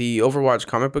of like the Overwatch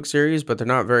comic book series, but they're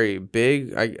not very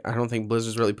big. I don't think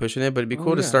Blizzard's really pushing it, but it'd be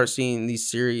cool to start seeing these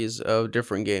series of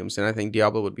different games, and I think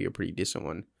Diablo would be a pretty decent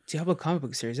one. Diablo comic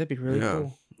book series, that'd be really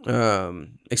cool.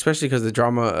 Especially because the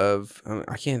drama of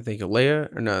I can't think of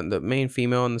Leia or no, the main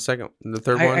female in the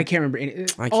third one. I can't remember.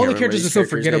 All the characters are so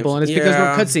forgettable, and it's because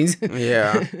we're cutscenes.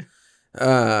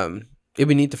 Yeah. It'd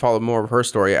be neat to follow more of her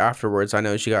story afterwards. I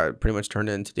know she got pretty much turned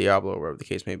into Diablo, whatever the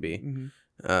case may be.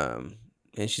 And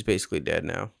she's basically dead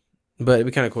now. But it'd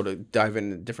be kind of cool to dive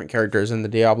into different characters in the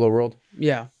Diablo world.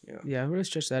 Yeah. Really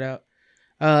stretch that out.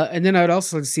 And then I would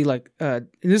also like to see like, and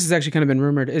this has actually kind of been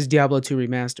rumored, is Diablo 2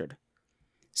 remastered.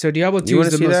 So Diablo 2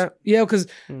 is the most... That? Yeah, because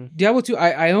Diablo 2,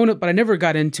 I own it, but I never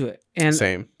got into it. And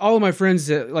same. All of my friends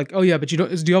like, oh yeah, but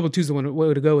it's Diablo 2 is the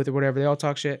way to go with it, whatever. They all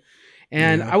talk shit.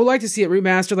 And I would like to see it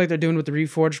remastered like they're doing with the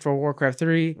Reforged for Warcraft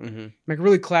 3. Like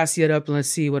really classy it up and let's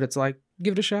see what it's like.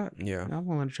 Give it a shot. Yeah. I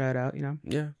want to try it out,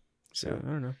 Yeah. So, I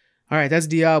don't know. All right, that's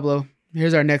Diablo.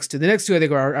 Here's our next two. The next two I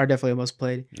think are definitely the most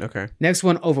played. Okay. Next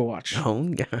one, Overwatch. Oh,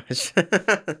 gosh.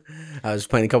 I was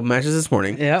playing a couple matches this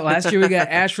morning. Yeah, last year we got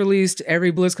Ashe released.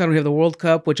 Every BlizzCon we have the World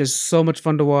Cup, which is so much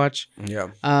fun to watch. Yeah.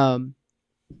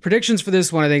 Predictions for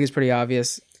this one I think is pretty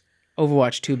obvious.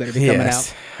 Overwatch 2 better be coming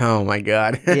out. Oh my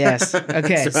God. Yes.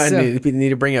 Okay. So I need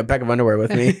to bring a pack of underwear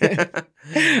with me.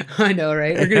 I know,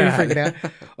 right? We're going to be freaking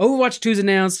out. Overwatch 2 is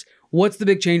announced. What's the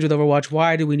big change with Overwatch?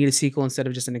 Why do we need a sequel instead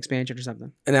of just an expansion or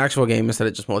something? An actual game instead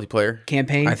of just multiplayer.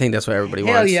 Campaign? I think that's what everybody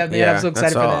wants. Hell yeah, man. I'm so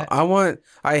excited for that.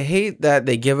 I hate that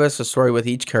they give us a story with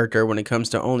each character when it comes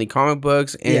to only comic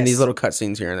books and these little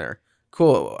cutscenes here and there.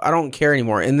 Cool. I don't care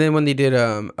anymore. And then when they did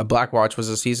a Blackwatch was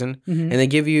a season, and they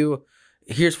give you...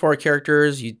 Here's 4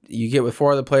 characters. You get with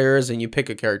 4 other players, and you pick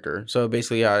a character. So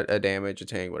basically, a damage, a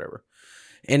tank, whatever.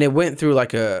 And it went through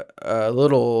like a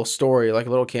little story, like a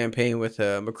little campaign with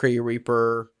McCree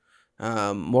Reaper,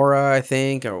 Mora, I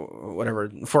think, or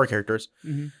whatever, 4 characters.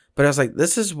 But I was like,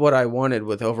 this is what I wanted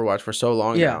with Overwatch for so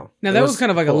long now. Now that was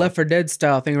kind of like a Left 4 Dead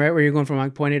style thing, right? Where you're going from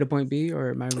like point A to point B,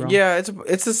 or am I wrong? Yeah,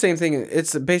 it's the same thing.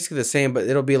 It's basically the same, but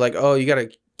it'll be like, oh, you got to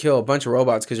kill a bunch of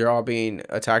robots because you're all being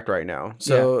attacked right now.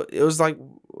 So it was like,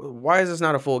 why is this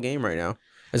not a full game right now?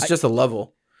 It's just a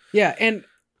level. Yeah, and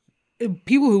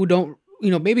people who don't,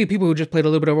 maybe people who just played a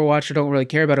little bit of Overwatch or don't really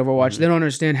care about Overwatch, they don't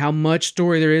understand how much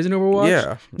story there is in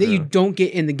Overwatch that you don't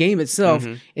get in the game itself.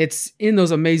 It's in those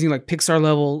amazing like Pixar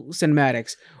level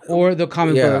cinematics or the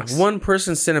comic books. One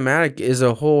person cinematic is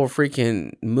a whole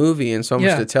freaking movie and so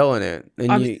much to tell in it.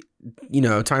 And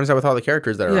times that with all the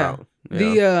characters that are out.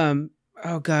 The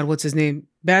oh god, what's his name?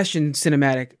 Bastion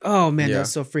cinematic. Oh man,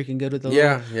 that's so freaking good with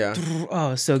the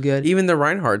oh, so good. Even the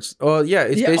Reinhardt's. Oh yeah,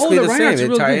 it's basically the same.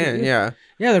 They tie in.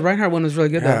 Yeah, the Reinhardt one was really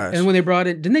good though. And when they brought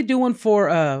it, didn't they do one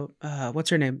for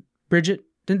what's her name? Bridget?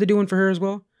 Didn't they do one for her as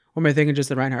well? Or am I thinking just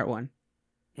the Reinhardt one?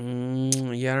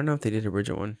 Yeah, I don't know if they did a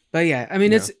Bridget one. But yeah, I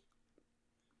mean it's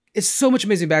so much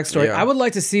amazing backstory. I would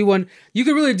like to see one. You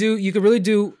could really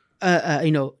do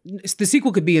the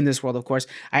sequel could be in this world, of course.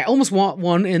 I almost want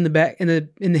one in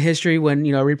the history when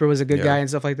Reaper was a good guy and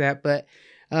stuff like that. But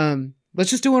let's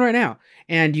just do one right now.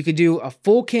 And you could do a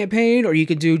full campaign, or you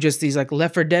could do just these like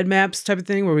Left 4 Dead maps type of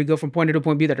thing, where we go from point A to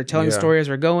point B that are telling a story as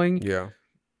we're going. Yeah.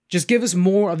 Just give us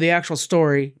more of the actual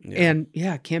story and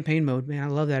campaign mode. Man, I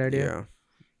love that idea.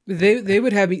 Yeah. They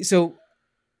would have me. So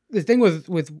the thing with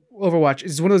Overwatch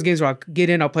is one of those games where I'll get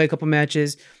in, I'll play a couple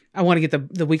matches. I want to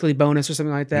get the weekly bonus or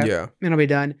something like that. Yeah. And I'll be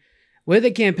done. With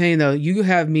the campaign, though, you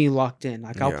have me locked in.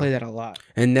 Like, I'll play that a lot.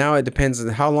 And now it depends on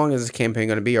how long is this campaign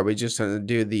going to be. Are we just going to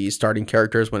do the starting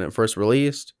characters when it first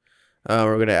released?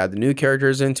 We're going to add the new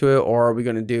characters into it? Or are we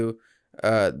going to do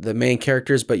the main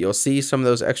characters, but you'll see some of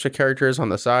those extra characters on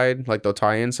the side? Like, they'll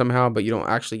tie in somehow, but you don't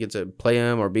actually get to play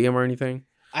them or be them or anything?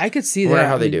 I could see that.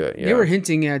 How they do it. Yeah. They were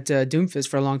hinting at Doomfist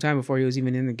for a long time before he was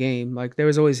even in the game. Like, there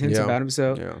was always hints about him.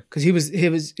 So, because he was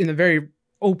in the very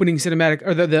opening cinematic,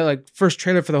 or the like first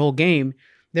trailer for the whole game,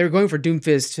 they were going for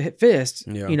Doomfist Fist.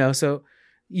 So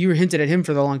you were hinted at him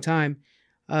for the long time.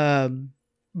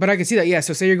 But I can see that. Yeah.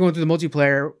 So say you're going through the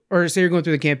multiplayer, or say you're going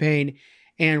through the campaign,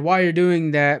 and while you're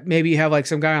doing that, maybe you have like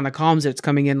some guy on the comms that's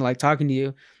coming in, like talking to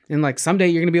you. And like someday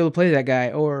you're gonna be able to play that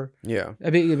guy, or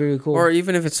it'd be really cool. Or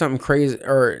even if it's something crazy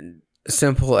or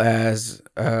simple as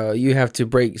you have to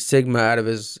break Sigma out of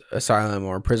his asylum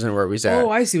or prison where he's at. Oh,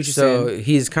 I see what you're saying. So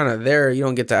he's kind of there. You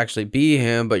don't get to actually be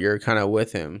him, but you're kind of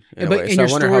with him. And your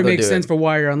story makes sense for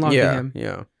why you're unlocking him.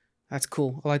 Yeah, that's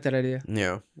cool. I like that idea.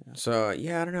 Yeah. So I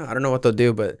don't know. I don't know what they'll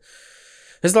do, but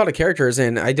there's a lot of characters,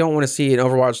 and I don't want to see an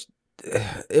Overwatch.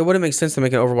 It wouldn't make sense to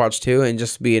make an Overwatch 2 and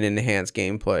just be an enhanced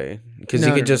gameplay, because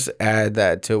you could just add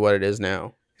that to what it is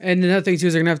now. And another thing too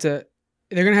is they're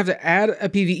gonna have to add a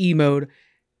PvE mode,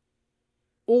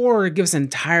 or give us an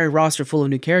entire roster full of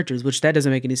new characters, which that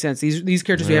doesn't make any sense. These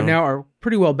characters we have now are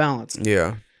pretty well balanced.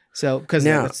 Yeah. So because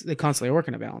they constantly are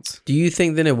working a balance. Do you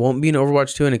think then it won't be an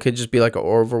Overwatch 2 and it could just be like an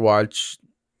Overwatch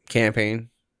campaign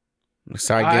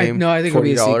side game? No, I think it'll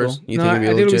be a sequel. I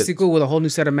think it'll be a sequel with a whole new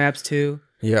set of maps too.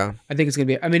 Yeah, I think it's gonna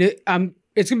be. I mean,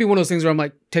 it's gonna be one of those things where I'm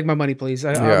like, take my money, please.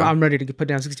 I'm ready to put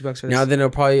down $60 for this. Now then,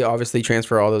 it'll probably obviously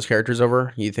transfer all those characters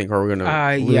over. You think, or we're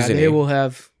gonna lose any? They will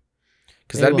have.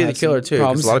 Because that'd be the killer too.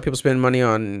 Because a lot of people spend money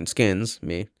on skins,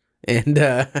 and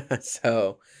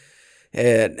so,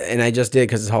 and I just did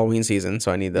because it's Halloween season,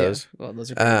 so I need those. Yeah. Well,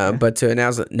 those are. But to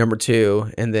announce number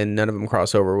 2 and then none of them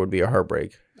cross over would be a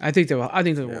heartbreak. I think they will. I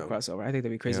think they will cross over. I think they'd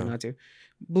be crazy not to.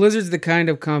 Blizzard's the kind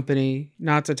of company,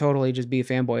 not to totally just be a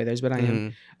fanboy of theirs, but I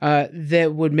am,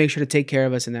 that would make sure to take care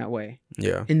of us in that way.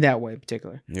 Yeah. In that way in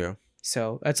particular. Yeah.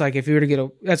 So that's like if you were to get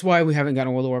that's why we haven't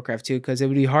gotten World of Warcraft 2, because it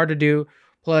would be hard to do.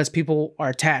 Plus people are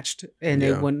attached and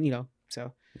they wouldn't,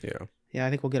 so. Yeah. Yeah, I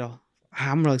think we'll get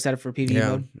I'm really excited for PvE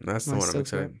mode. That's the one I'm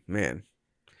excited. Man.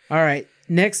 All right.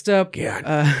 Next up,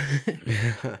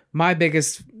 my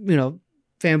biggest,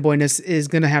 fanboyness is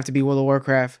going to have to be World of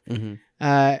Warcraft.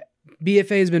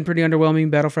 BFA has been pretty underwhelming.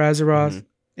 Battle for Azeroth.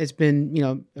 It's been,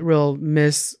 a real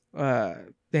miss. They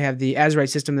have the Azerite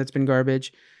system that's been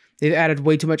garbage. They've added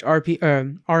way too much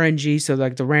RNG, so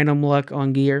like the random luck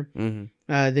on gear.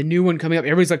 The new one coming up,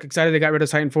 everybody's like excited they got rid of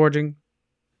Titan Forging.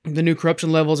 The new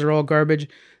corruption levels are all garbage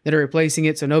that are replacing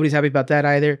it, so nobody's happy about that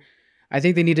either. I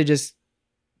think they need to just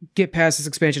get past this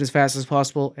expansion as fast as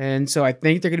possible, and so I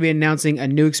think they're going to be announcing a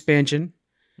new expansion.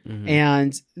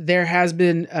 And there has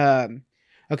been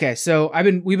okay, so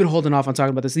we've been holding off on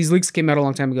talking about this. These leaks came out a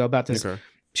long time ago about this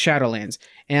Shadowlands,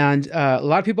 and a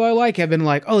lot of people I like have been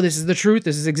like, "Oh, this is the truth.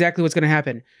 This is exactly what's going to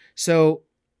happen." So,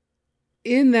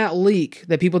 in that leak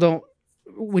that people don't,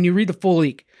 when you read the full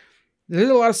leak, there's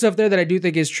a lot of stuff there that I do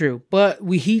think is true, but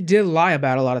he did lie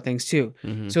about a lot of things too.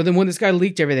 So then when this guy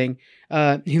leaked everything,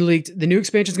 he leaked the new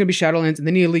expansion is going to be Shadowlands, and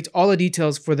then he leaked all the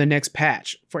details for the next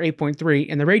patch for 8.3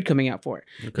 and the raid coming out for it.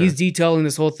 Okay. He's detailing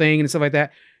this whole thing and stuff like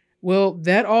that. Well,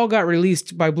 that all got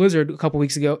released by Blizzard a couple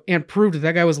weeks ago and proved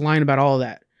that guy was lying about all of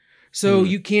that. So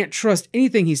you can't trust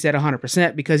anything he said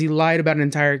 100% because he lied about an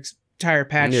entire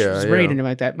patch raid and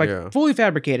like that. Fully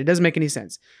fabricated. It doesn't make any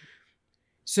sense.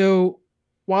 So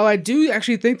while I do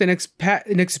actually think the next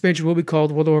expansion will be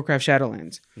called World of Warcraft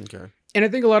Shadowlands. Okay. And I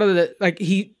think a lot of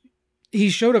he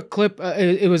showed a clip.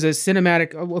 It was a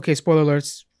cinematic. Okay, spoiler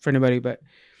alerts for anybody, but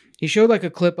he showed like a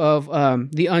clip of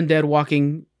the undead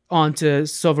walking onto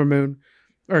Stormwind,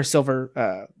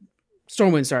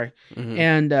 sorry,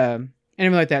 and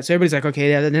everything like that. So everybody's like, okay,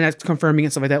 yeah, then that's confirming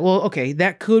it, stuff like that. Well, okay,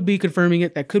 that could be confirming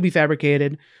it. That could be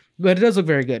fabricated, but it does look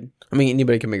very good. I mean,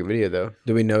 anybody can make a video though.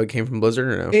 Do we know it came from Blizzard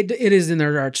or no? It is in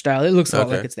their art style. It looks a lot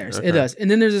like it's theirs. Okay. It does.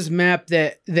 And then there's this map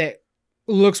that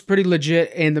looks pretty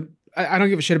legit, and I don't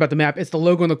give a shit about the map. It's the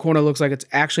logo in the corner. Looks like it's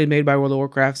actually made by World of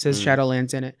Warcraft. It says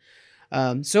Shadowlands in it.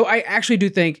 So I actually do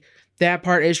think that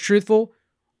part is truthful.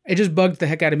 It just bugged the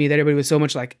heck out of me that everybody was so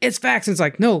much like, it's facts. And it's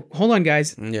like, no, hold on,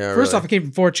 guys. Yeah, First off, it came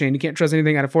from 4chan. You can't trust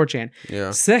anything out of 4chan.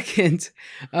 Yeah. Second,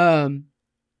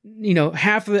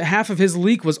 half of his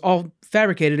leak was all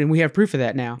fabricated, and we have proof of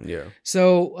that now. Yeah.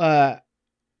 So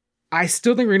I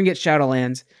still think we're going to get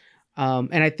Shadowlands.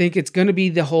 And I think it's going to be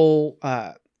the whole...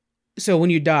 so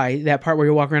when you die, that part where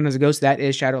you walk around as a ghost, that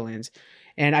is Shadowlands.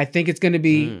 And I think it's going to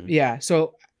be... Yeah.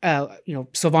 So,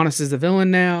 Sylvanas is the villain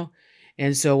now.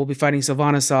 And so we'll be fighting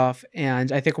Sylvanas off,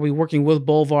 and I think we'll be working with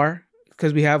Bolvar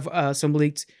because we have some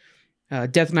leaked new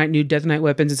Death Knight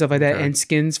weapons and stuff like that, and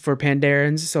skins for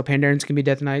Pandarans. So Pandarans can be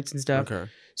Death Knights and stuff.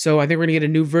 Okay. So I think we're gonna get a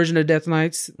new version of Death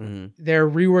Knights. They're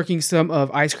reworking some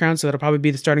of Icecrown, so it'll probably be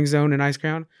the starting zone, and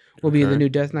Icecrown will be in the new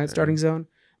Death Knight starting zone.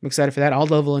 I'm excited for that. I'll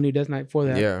level a new Death Knight for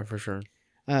that. Yeah, for sure.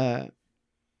 And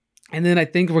then I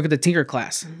think we're gonna get the Tinker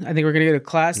class. I think we're gonna get a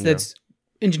class that's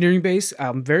engineering base.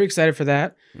 I'm very excited for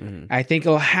that. I think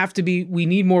it'll have to be, we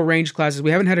need more ranged classes.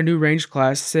 We haven't had a new ranged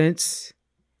class since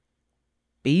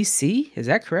BC. Is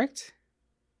that correct?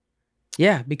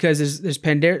 Yeah, because there's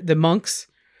the monks,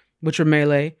 which are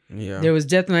melee. Yeah. There was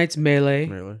Death Knights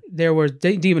melee. There were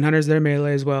Demon Hunters, they're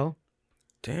melee as well.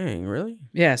 Dang, really?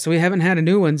 Yeah, so we haven't had a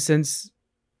new one since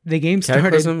the game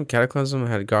started. Cataclysm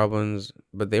had goblins,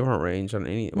 but they weren't ranged on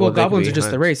any. Well goblins are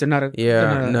just the race. They're not a...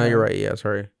 Yeah, you're right. Yeah,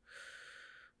 sorry.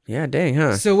 Yeah, dang,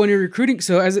 huh? So when you're recruiting,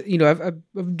 so as you know,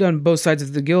 I've done both sides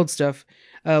of the guild stuff.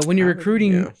 When you're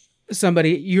recruiting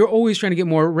somebody, you're always trying to get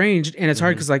more ranged, and it's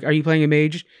hard because, like, are you playing a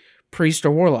mage, priest,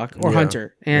 or warlock, or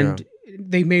hunter? And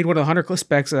they made one of the hunter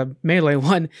specs a melee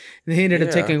one. They ended up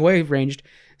taking away ranged.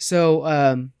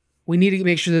 So we need to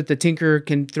make sure that the Tinker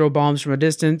can throw bombs from a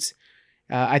distance.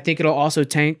 I think it'll also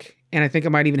tank, and I think it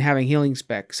might even have a healing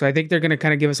spec. So I think they're going to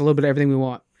kind of give us a little bit of everything we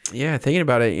want. Yeah, thinking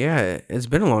about it, it's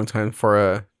been a long time for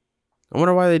a... I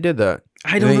wonder why they did that.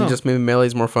 I don't know. Just maybe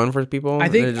melee's more fun for people. I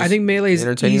think melee is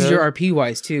easier RP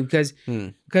wise too, because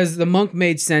the monk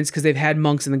made sense because they've had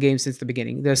monks in the game since the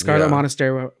beginning. The Scarlet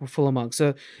Monastery were full of monks,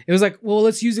 so it was like, well,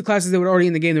 let's use the classes that were already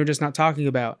in the game. They were just not talking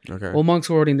about. Okay. Well, monks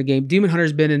were already in the game. Demon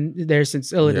Hunter's been in there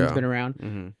since Illidan's been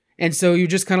around, and so you're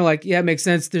just kind of like, yeah, it makes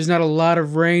sense. There's not a lot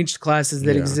of ranged classes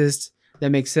that exist that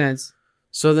make sense.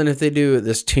 So then, if they do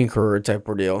this Tinkerer type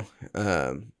ordeal,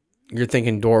 you're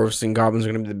thinking dwarves and goblins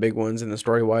are going to be the big ones in the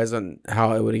story wise on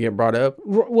how it would get brought up?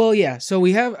 Well, yeah. So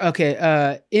we have,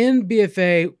 in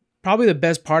BFA, probably the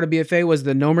best part of BFA was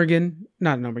the not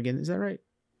Nomergan, is that right?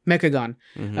 Mechagon.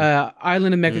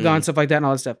 Island of Mechagon, stuff like that and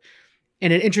all that stuff.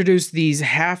 And it introduced these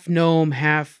half gnome,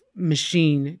 half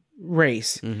machine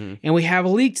race. And we have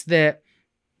leaked that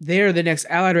they're the next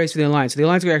allied race for the Alliance. So the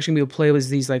Alliance we're actually going to play with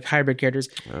these like hybrid characters.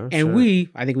 Oh, and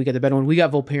I think we got the better one. We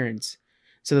got Volparians.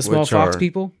 So the small fox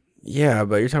people. Yeah,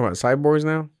 but you're talking about cyborgs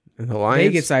now? In the Alliance? They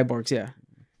get cyborgs, yeah.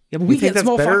 Yeah, but we get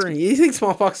small foxes. You think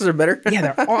small foxes are better? Yeah,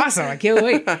 they're awesome. I can't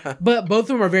wait. But both of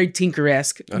them are very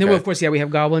Tinker-esque. Okay. And then, of course, we have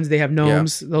goblins. They have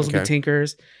gnomes. Yeah. Those will be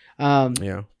Tinkers.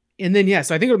 And then,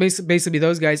 so I think it'll basically be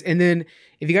those guys. And then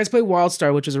if you guys play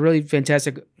WildStar, which is a really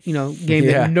fantastic, game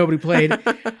that nobody played,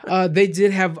 they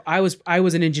did have, I was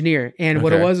an engineer. And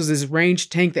what it was this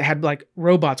ranged tank that had like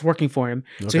robots working for him.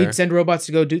 Okay. So he'd send robots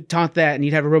to go taunt that. And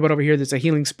you'd have a robot over here that's a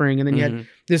healing spring. And then you had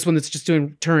this one that's just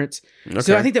doing turrets. Okay.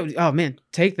 So I think that would,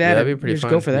 take that. Yeah, that'd be pretty fun.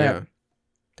 Just go for that.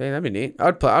 Dang, that'd be neat.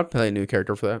 I'd play a new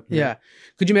character for that. Yeah.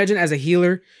 Could you imagine as a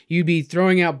healer, you'd be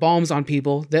throwing out bombs on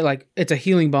people that like it's a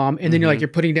healing bomb, and then you're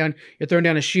throwing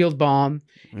down a shield bomb,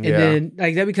 and then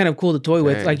like that'd be kind of cool to toy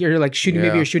with. Like you're like shooting,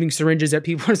 maybe you're shooting syringes at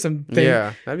people or something.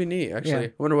 Yeah, that'd be neat. Actually,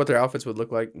 I wonder what their outfits would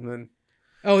look like. And then,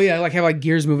 oh yeah, like have like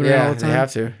gears moving around all the time. They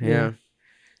have to. Yeah.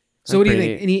 So what do you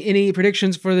think? Any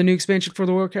predictions for the new expansion for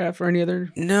the Warcraft or any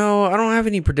other? No, I don't have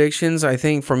any predictions. I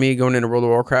think for me going into World of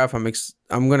Warcraft,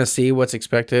 I'm gonna see what's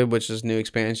expected, which is new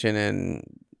expansion, and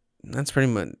that's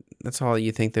all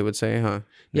you think they would say, huh?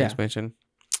 New expansion.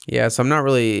 Yeah, so I don't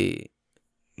really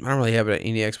have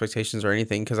any expectations or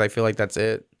anything because I feel like that's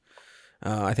it.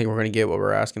 I think we're gonna get what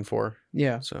we're asking for.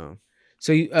 Yeah. So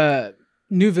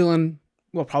new villain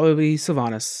will probably be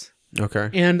Sylvanas. Okay.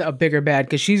 And a bigger bad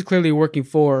because she's clearly working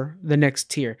for the next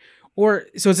tier. So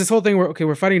it's this whole thing where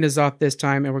we're fighting N'Zoth this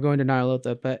time and we're going to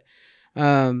Ny'alotha, but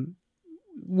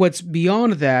what's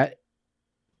beyond that?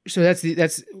 So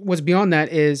that's what's beyond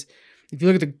that is if you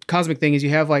look at the cosmic thing is you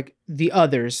have like the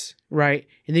others, right?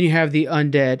 And then you have the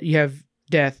undead, you have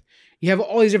death, you have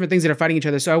all these different things that are fighting each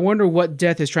other. So I wonder what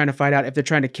death is trying to fight out if they're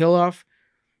trying to kill off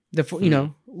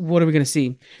what are we going to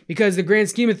see? Because the grand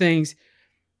scheme of things,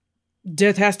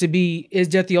 Death is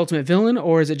Death the ultimate villain,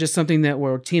 or is it just something that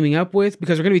we're teaming up with?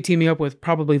 Because we're going to be teaming up with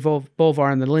probably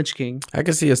Bolvar and the Lich King. I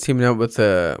could see us teaming up with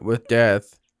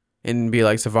Death and be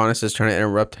like Sylvanas is trying to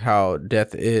interrupt how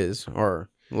Death is or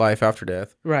life after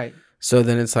death. Right. So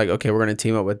then it's like, okay, we're going to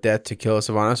team up with Death to kill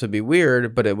Sylvanas. It would be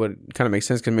weird, but it would kind of make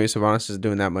sense because maybe Sylvanas is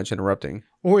doing that much interrupting.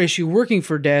 Or is she working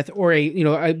for Death, or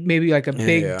maybe like a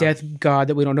big Death god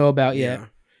that we don't know about yet?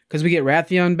 Because we get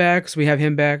Rathion back, so we have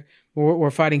him back.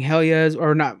 We're fighting Helya's,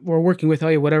 or not. We're working with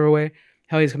Helya, whatever way.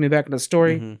 Helya's coming back into the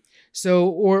story. Mm-hmm. So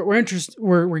we're interested.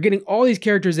 We're getting all these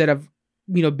characters that have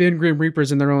been Grim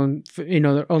Reapers in their own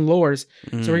their own lores.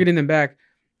 Mm-hmm. So we're getting them back.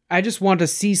 I just want to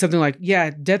see something like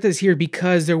Death is here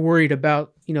because they're worried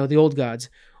about the old gods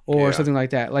or something like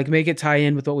that. Like make it tie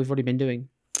in with what we've already been doing.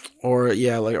 Or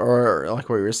like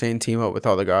what you were saying, team up with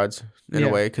all the gods in a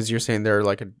way because you're saying they're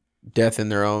like a Death in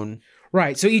their own.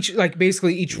 Right, so each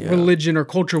religion or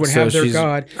culture would have their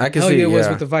god. I can see was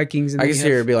with the Vikings. And I can see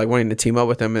her be like wanting to team up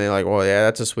with them, and they're like, "Well, yeah,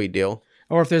 that's a sweet deal."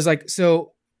 Or if there's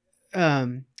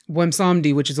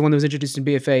Wemsamdi, which is the one that was introduced in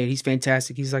BFA, he's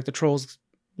fantastic. He's like the trolls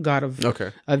god of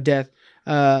death.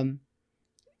 Have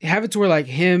it to where like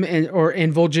him and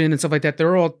Vol'jin and stuff like that,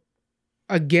 they're all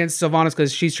against Sylvanas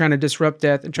because she's trying to disrupt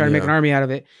death and trying to make an army out of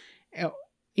it.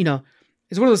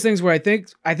 It's one of those things where I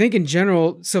think in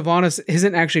general, Sylvanas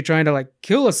isn't actually trying to like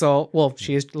kill us all. Well,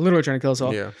 she is literally trying to kill us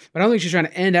all. Yeah. But I don't think she's trying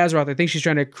to end Azeroth. I think she's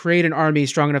trying to create an army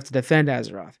strong enough to defend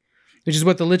Azeroth, which is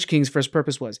what the Lich King's first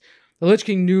purpose was. The Lich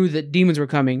King knew that demons were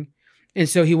coming, and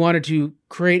so he wanted to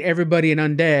create everybody an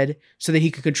undead so that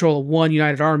he could control one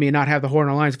united army and not have the Horde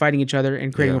and Alliance fighting each other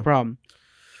and creating a problem.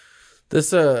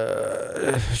 This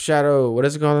Shadow, what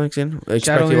is it called again?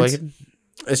 Shadowlands.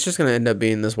 It's just gonna end up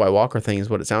being this White Walker thing, is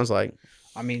what it sounds like.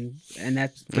 I mean, and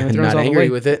that's Game of Thrones all the way.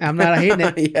 With it. I'm not hating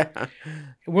it. Yeah.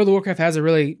 World of Warcraft has a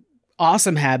really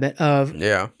awesome habit of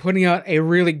putting out a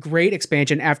really great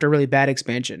expansion after a really bad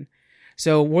expansion.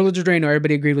 So Warlords of Draenor,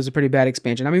 everybody agreed was a pretty bad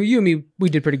expansion. I mean, you and me, we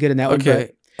did pretty good in that one.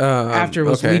 But after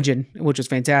was Legion, which was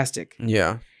fantastic.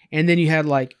 Yeah. And then you had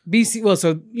like BC. Well,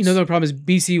 so the problem is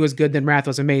BC was good, then Wrath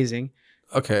was amazing.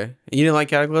 Okay. You didn't like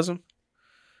Cataclysm?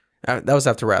 That was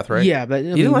after Wrath, right? Yeah, but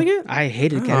you didn't like it? I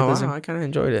hated Cataclysm. Wow, I kind of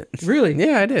enjoyed it. Really?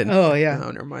 Yeah, I did. Oh, yeah.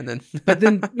 Oh, never mind then. But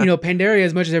then, Pandaria,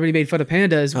 as much as everybody made fun of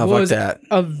pandas, was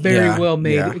a very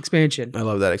well-made expansion. I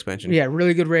love that expansion. Yeah,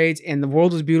 really good raids, and the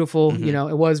world was beautiful. Mm-hmm.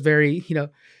 It was very,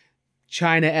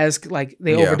 China-esque. Like,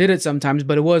 they overdid it sometimes,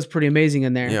 but it was pretty amazing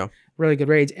in there. Yeah. Really good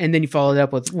raids. And then you followed it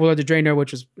up with Warlords of Draenor,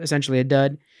 which was essentially a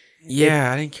dud.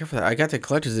 Yeah, I didn't care for that. I got the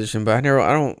collector's edition, but I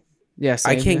don't... Yeah,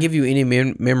 I can't give you any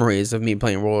memories of me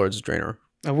playing Warlords of Draenor.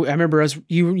 I remember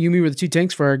me were the two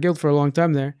tanks for our guild for a long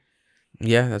time there.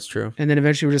 Yeah, that's true. And then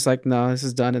eventually we're just like, no, this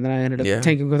is done. And then I ended up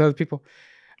tanking with other people.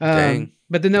 Dang.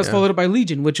 But then that was followed up by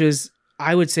Legion, which is,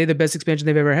 I would say, the best expansion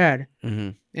they've ever had. Mm-hmm.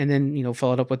 And then,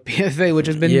 followed up with BFA, which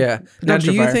has been... Yeah. Now,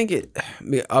 do you think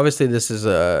obviously this is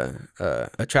a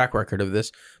track record of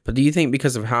this, but do you think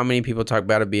because of how many people talk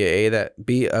about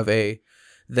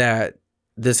that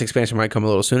this expansion might come a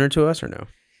little sooner to us or no?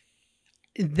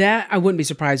 That I wouldn't be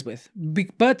surprised with.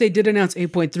 But they did announce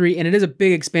 8.3, and it is a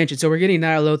big expansion. So we're getting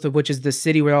Ny'alotha, which is the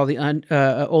city where all the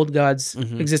old gods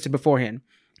existed beforehand.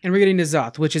 And we're getting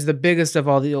N'Zoth, which is the biggest of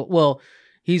all the... Well,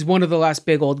 he's one of the last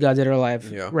big old gods that are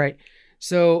alive, right?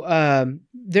 So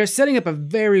they're setting up a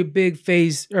very big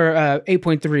phase, or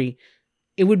 8.3.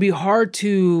 It would be hard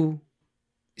to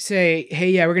say,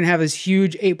 hey, yeah, we're going to have this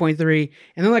huge 8.3.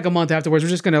 And then like a month afterwards, we're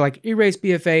just going to like erase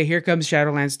BFA. Here comes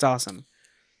Shadowlands. It's awesome.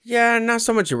 Yeah, not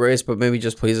so much erase, but maybe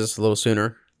just please us a little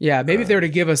sooner. Yeah, maybe if they were to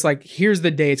give us like, here's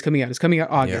the day it's coming out. It's coming out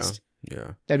August.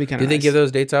 Yeah. That'd be kind of nice. Do they give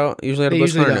those dates out usually at a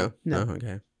BlizzCon or no? No. Oh,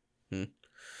 okay.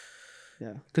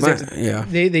 Yeah, because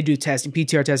they do testing,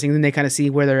 PTR testing, and then they kind of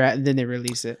see where they're at, and then they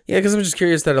release it. Yeah, because I'm just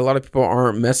curious that a lot of people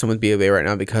aren't messing with BFA right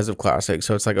now because of Classic.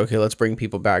 So it's like, okay, let's bring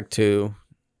people back to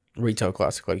retail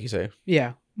Classic, like you say.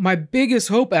 Yeah. My biggest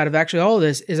hope out of actually all of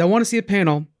this is I want to see a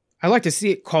panel. I like to see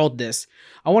it called this.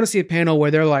 I want to see a panel where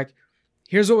they're like,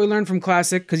 here's what we learned from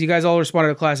Classic, because you guys all responded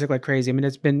to Classic like crazy. I mean,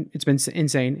 it's been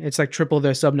insane. It's like triple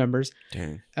the sub numbers.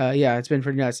 Dang. Yeah, it's been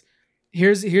pretty nuts.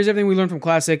 Here's everything we learned from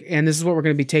Classic, and this is what we're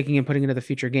going to be taking and putting into the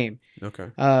future game. Okay.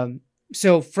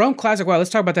 So from Classic WoW, let's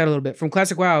talk about that a little bit. From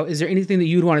Classic WoW, is there anything that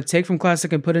you'd want to take from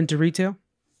Classic and put into retail?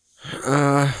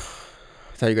 I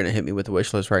thought you were gonna hit me with the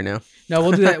wish list right now. No,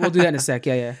 we'll do that. We'll do that in a sec.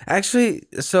 Yeah. Actually,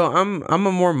 so I'm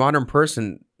a more modern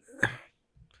person.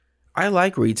 I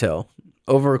like retail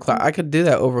over I could do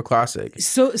that over Classic.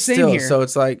 So same here. So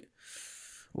it's like,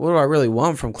 what do I really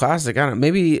want from Classic? I don't.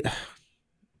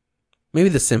 Maybe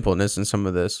the simpleness in some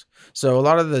of this. So a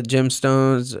lot of the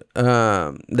gemstones,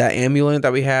 that amulet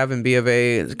that we have in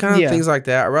BFA, it's kind of things like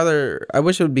that. I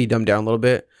wish it would be dumbed down a little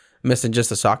bit, missing just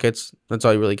the sockets. That's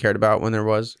all you really cared about when there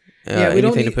was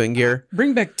anything to put in gear.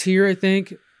 Bring back tier, I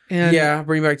think. And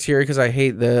bring back tier, because I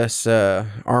hate this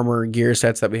armor gear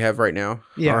sets that we have right now.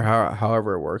 Yeah. Or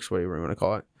however it works, whatever you want to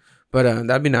call it. But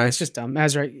that'd be nice. It's just dumb. I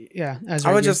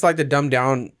would just like to dumb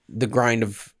down the grind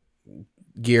of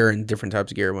gear and different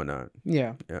types of gear and whatnot.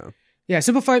 Yeah,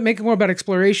 simplify it, make it more about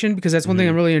exploration, because that's one thing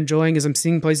I'm really enjoying is I'm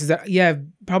seeing places that I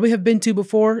probably have been to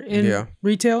before in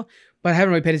retail, but I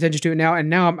haven't really paid attention to it now. And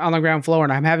now I'm on the ground floor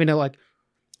and I'm having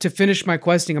to finish my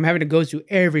questing, I'm having to go to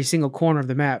every single corner of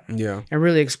the map and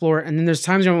really explore it. And then there's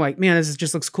times where I'm like, man, this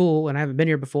just looks cool and I haven't been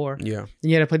here before. Yeah.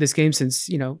 And yet I played this game since,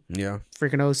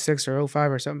 freaking 06 or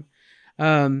 05 or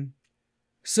something.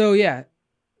 So yeah,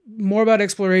 more about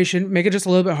exploration, make it just a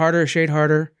little bit harder, a shade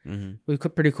harder. We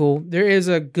could pretty cool. There is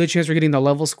a good chance we're getting the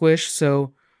level squish.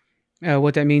 So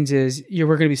what that means is we're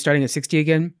going to be starting at 60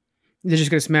 again. They're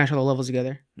just going to smash all the levels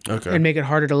together and make it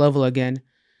harder to level again.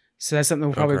 So that's something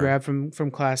we'll probably grab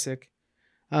from Classic.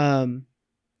 I mean,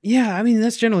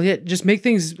 that's generally it. Just make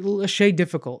things a shade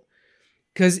difficult.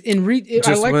 Because in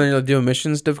just when you're doing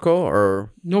missions difficult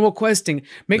or normal questing,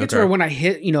 make it to where when I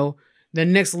hit, the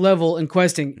next level in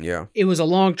questing, it was a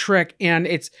long trek, and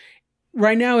it's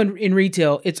right now in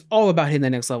retail, it's all about hitting the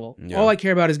next level. All I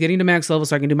care about is getting to max level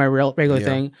so I can do my regular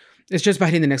thing. It's just about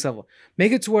hitting the next level.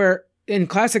 Make it to where in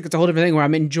Classic, it's a whole different thing where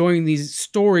I'm enjoying these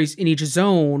stories in each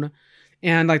zone,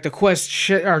 and like the quests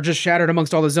are just shattered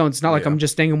amongst all the zones. It's not like I'm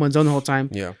just staying in one zone the whole time.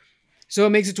 Yeah. So it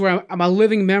makes it to where I'm a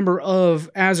living member of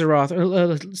Azeroth,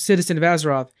 or a citizen of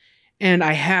Azeroth, and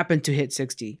I happen to hit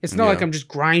 60. It's not like I'm just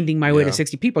grinding my way to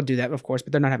 60. People do that, of course,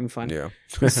 but they're not having fun. Yeah.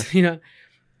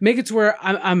 Make it to where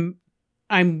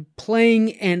I'm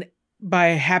playing, and by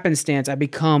happenstance I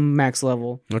become max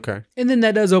level. Okay. And then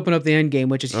that does open up the end game,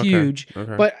 which is huge.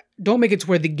 Okay. But don't make it to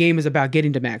where the game is about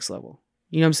getting to max level.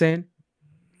 You know what I'm saying?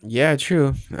 Yeah,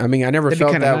 true. I mean, I never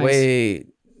felt that way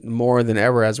more than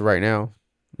ever as of right now.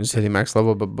 Just hitting max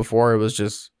level, but before it was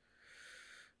just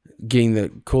getting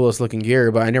the coolest looking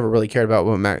gear, but I never really cared about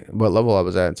what level I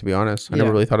was at, to be honest. I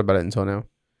never really thought about it until now.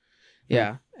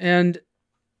 Yeah. And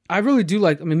I really do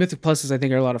Mythic Pluses I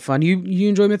think are a lot of fun. You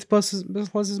enjoy Mythic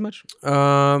Pluses much?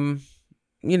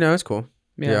 It's cool.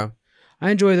 Yeah. I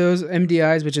enjoy those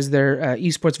MDIs, which is their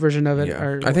esports version of it.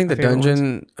 Yeah. I think the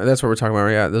dungeon, that's what we're talking about,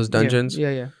 right? Yeah, those dungeons.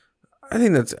 Yeah.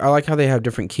 I like how they have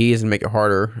different keys and make it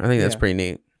harder. I think that's pretty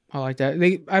neat. I like that.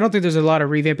 I don't think there's a lot of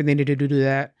revamping they need to do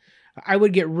that. I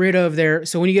would get rid of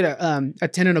so when you get a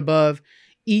 10 and above,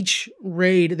 each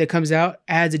raid that comes out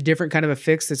adds a different kind of a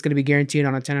fix that's going to be guaranteed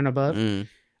on a 10 and above.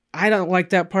 I don't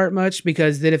like that part much,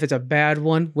 because then if it's a bad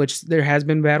one, which there has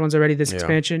been bad ones already this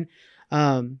expansion,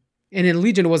 and in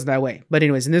Legion it wasn't that way, but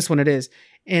anyways, in this one it is.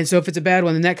 And so if it's a bad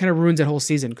one, then that kind of ruins that whole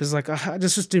season, because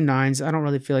just do 9s. I don't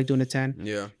really feel like doing a 10.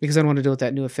 Yeah. Because I don't want to deal with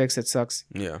that new fix that sucks.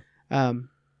 Yeah.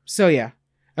 So yeah.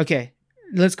 Okay.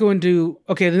 Let's go into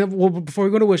before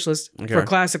we go to wish list for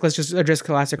Classic, let's just address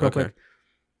Classic real quick.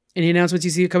 Any announcements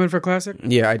you see coming for Classic?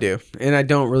 Yeah, I do. And I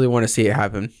don't really want to see it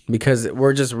happen, because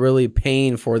we're just really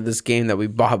paying for this game that we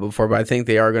bought before, but I think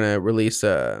they are going to release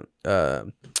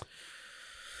Burning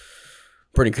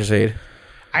Crusade.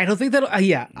 I don't think that'll...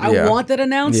 I want that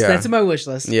announced. Yeah. That's in my wish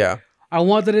list. Yeah. I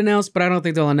want that announced, but I don't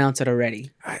think they'll announce it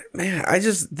already. I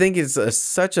just think it's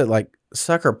such a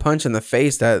sucker punch in the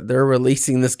face that they're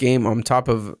releasing this game on top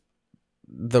of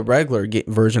the regular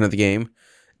version of the game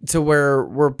to where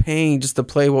we're paying just to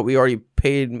play what we already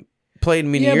played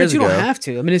many years ago. Yeah, but you don't have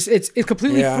to. I mean, it's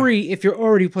completely free if you're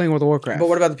already playing World of Warcraft. But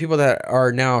what about the people that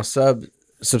are now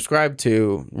subscribed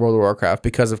to World of Warcraft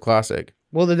because of Classic?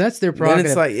 Well, then that's their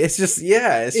prerogative. Then it's just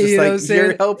like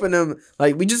you're helping them.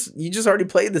 Like you just already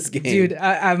played this game, dude.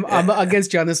 I'm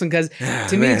against you on this one because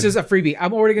to me it's just a freebie.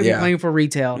 I'm already gonna be playing for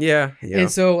retail. Yeah. And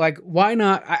so like, why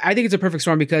not? I think it's a perfect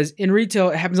storm because in retail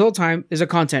it happens all the time. There's a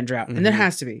content drought, and there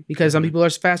has to be because some people are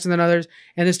faster than others,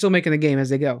 and they're still making the game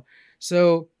as they go.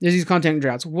 So there's these content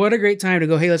droughts. What a great time to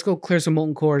go. Hey, let's go clear some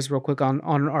molten cores real quick on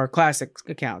our classic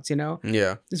accounts. You know.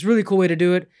 Yeah. It's a really cool way to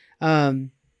do it.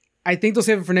 I think they'll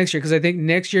save it for next year because I think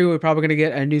next year we're probably going to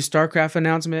get a new StarCraft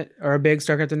announcement or a big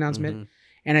StarCraft announcement.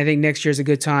 And I think next year is a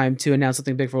good time to announce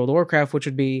something big for World of Warcraft, which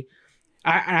would be,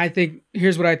 I think,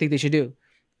 here's what I think they should do.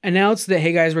 Announce that,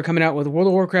 hey guys, we're coming out with World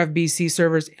of Warcraft BC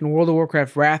servers and World of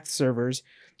Warcraft Wrath servers,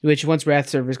 which once Wrath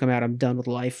servers come out, I'm done with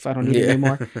life. I don't need it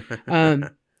anymore. And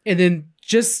then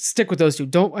just stick with those two.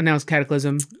 Don't announce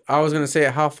Cataclysm. I was going to say,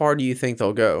 how far do you think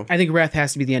they'll go? I think Wrath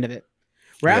has to be the end of it.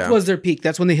 Wrath was their peak.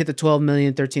 That's when they hit the 12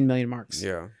 million, 13 million marks.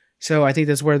 Yeah. So I think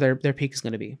that's where their peak is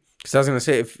going to be. Because I was going to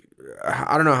say, if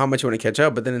I don't know how much you want to catch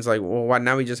up, but then it's like, well, why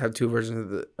now we just have two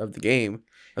versions of the game,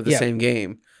 of the same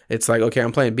game. It's like, okay,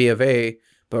 I'm playing B of A,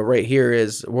 but right here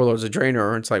is Warlords of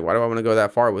Draenor. It's like, why do I want to go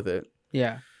that far with it?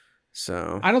 Yeah.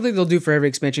 So I don't think they'll do for every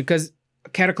expansion because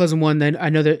Cataclysm 1, then I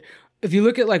know that if you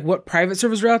look at like what private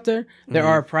servers are out there, there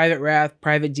are private Wrath,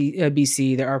 private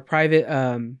BC, there are private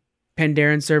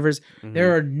Pandaren servers.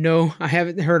 There are I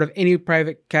haven't heard of any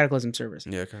private Cataclysm servers.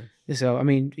 Yeah, okay. So, I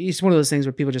mean, it's one of those things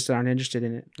where people just aren't interested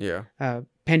in it. Yeah.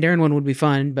 Pandaren one would be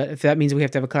fun, but if that means we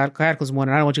have to have a Cataclysm one,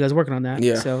 and I don't want you guys working on that.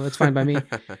 Yeah. So it's fine by me.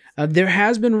 There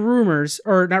has been rumors,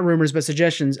 or not rumors, but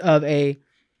suggestions of a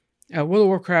World of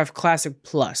Warcraft Classic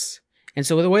Plus. And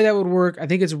so the way that would work, I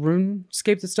think it's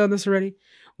RuneScape that's done this already,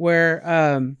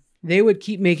 where they would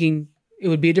keep making, it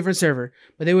would be a different server,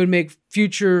 but they would make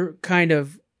future kind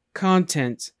of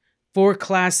content for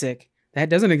Classic that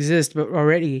doesn't exist, but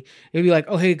already it would be like,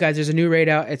 oh, hey guys, there's a new raid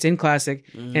out. It's in Classic,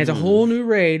 and it's a whole new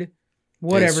raid,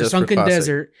 whatever, Sunken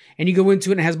Desert, and you go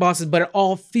into it and it has bosses, but it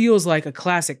all feels like a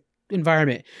Classic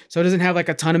environment. So it doesn't have like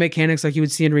a ton of mechanics like you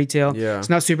would see in retail. Yeah. It's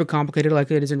not super complicated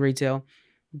like it is in retail,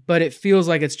 but it feels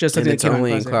like it's just something it's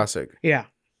only in Classic. Yeah.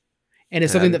 And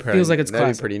it's something that feels like it's Classic.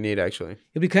 That'd be pretty neat, actually.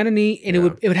 It'd be kind of neat, and it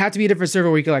would have to be a different server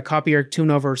where you could like copy or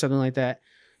tune over or something like that.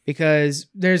 Because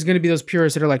there's going to be those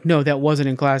purists that are like, no, that wasn't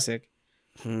in Classic.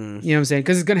 You know what I'm saying?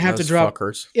 Because it's going to have to drop.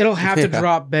 Fuckers. It'll have to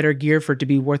drop better gear for it to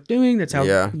be worth doing. That's how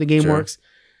the game works.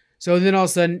 So then all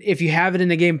of a sudden, if you have it in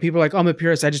the game, people are like, oh, I'm a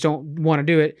purist. I just don't want to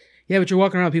do it. Yeah, but you're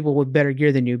walking around with people with better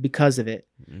gear than you because of it.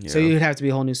 Yeah. So you would have to be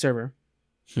a whole new server.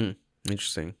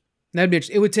 Interesting. That'd be.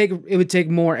 It would take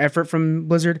more effort from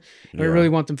Blizzard. I really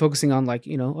want them focusing on like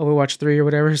Overwatch 3 or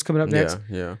whatever is coming up next.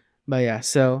 Yeah. But yeah,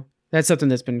 so. That's something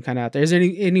that's been kind of out there. Is there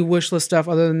any wish list stuff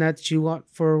other than that you want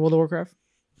for World of Warcraft?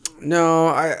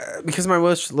 No, because my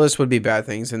wish list would be bad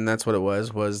things, and that's what it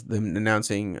was them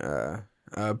announcing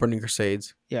Burning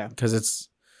Crusades. Yeah. Because it's...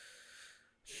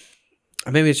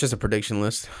 Maybe it's just a prediction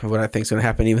list of what I think is going to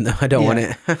happen, even though I don't want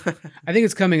it. I think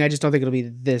it's coming. I just don't think it'll be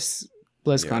this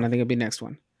BlizzCon. I think it'll be next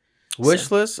one.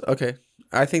 Wish list? Okay.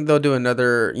 I think they'll do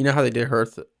another... You know how they did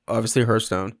obviously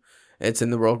Hearthstone. It's in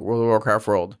the World of Warcraft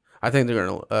world. I think they're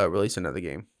going to release another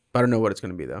game. But I don't know what it's going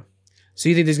to be, though. So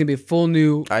you think there's going to be a full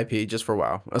new... IP just for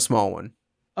WoW. A small one.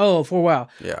 Oh, for WoW.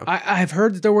 Yeah. I've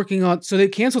heard that they're working on... So they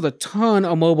canceled a ton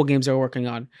of mobile games they were working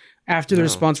on after the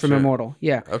response from Immortal.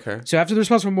 Yeah. Okay. So after the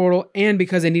response from Immortal, and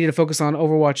because they needed to focus on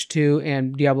Overwatch 2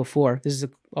 and Diablo 4, this is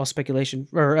all speculation,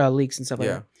 or leaks and stuff like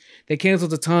that. They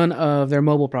canceled a ton of their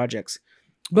mobile projects.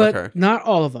 But not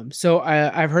all of them. So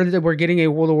I've heard that we're getting a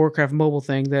World of Warcraft mobile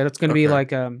thing that it's going to be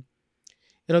like...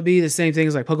 It'll be the same thing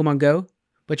as like Pokemon Go,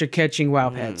 but you're catching WoW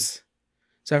pets.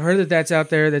 So I've heard that that's out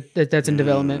there, that's in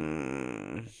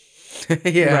development.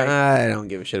 I don't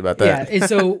give a shit about that. Yeah, and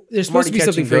so there's supposed to be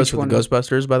something for each one.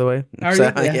 Ghostbusters, by the way.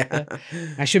 Yeah.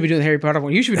 I should be doing the Harry Potter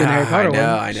one. You should be doing the Harry Potter one.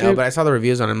 I know, but I saw the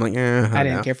reviews on it. I'm like, I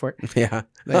didn't care for it. Yeah.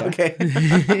 Okay.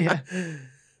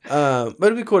 But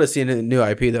it'd be cool to see a new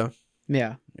IP, though.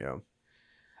 Yeah.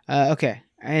 Okay.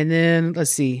 And then let's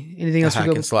see. Anything else? Hack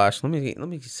and slash. Let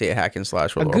me say a hack and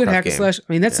slash. A good hack and slash.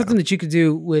 I mean, that's something that you could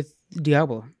do with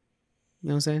Diablo. You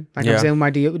know what I'm saying? Like I'm saying with my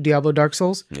Diablo Dark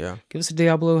Souls. Yeah. Give us a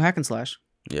Diablo hack and slash.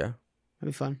 Yeah. That'd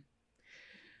be fun.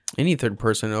 Any third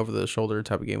person over the shoulder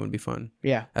type of game would be fun.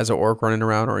 Yeah. As an orc running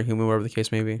around or a human, whatever the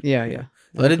case may be. Yeah.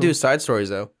 Let it do side stories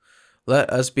though.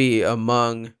 Let us be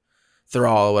among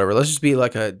Thrall or whatever. Let's just be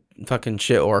like a fucking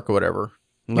shit orc or whatever.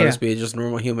 Let us be just a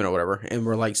normal human or whatever. And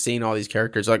we're like seeing all these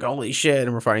characters like, holy shit,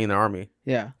 and we're fighting in the army.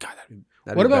 Yeah. God,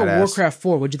 what about Warcraft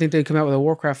 4? Would you think they'd come out with a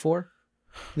Warcraft 4?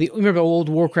 Remember old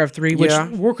Warcraft 3? Which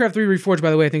Warcraft 3 Reforged,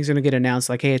 by the way, I think is going to get announced.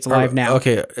 Like, hey, it's live now.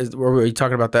 Okay. Were we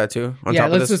talking about that too?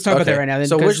 Let's talk about that right now.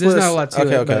 So wish list, not a lot to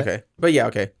it. Okay. But yeah,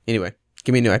 okay. Anyway,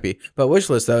 give me a new IP. But wish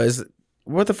list, though, is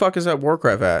what the fuck is that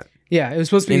Warcraft at? Yeah, it was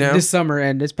supposed to be this summer,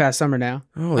 and it's past summer now.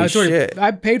 Holy shit!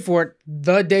 I paid for it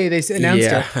the day they announced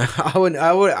it.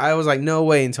 I was like, no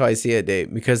way until I see a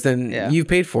date, because then you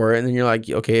paid for it, and then you're like,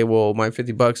 okay, well, my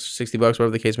 $50, $60, whatever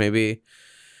the case may be,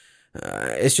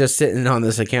 it's just sitting on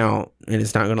this account, and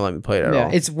it's not going to let me play it at all.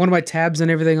 It's one of my tabs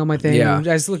and everything on my thing. Yeah. I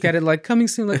just look at it like, coming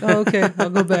soon, like, oh, okay, I'll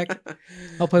go back.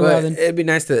 I'll play WoW then. It'd be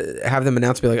nice to have them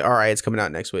announce, be like, all right, it's coming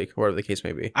out next week, whatever the case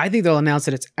may be. I think they'll announce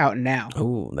that it's out now.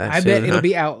 Oh, that's I bet it'll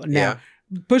be out now.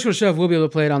 Yeah. Push will shove, we'll be able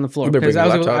to play it on the floor. Because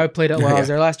I played it while I was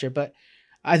there last year, but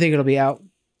I think it'll be out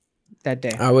that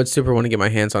day. I would super want to get my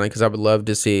hands on it, because I would love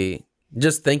to see...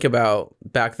 Just think about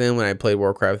back then when I played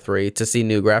Warcraft 3 to see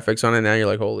new graphics on it. Now you're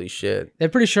like, holy shit. They're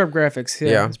pretty sharp graphics.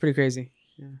 Yeah. It's pretty crazy.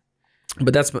 Yeah.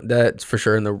 But that's for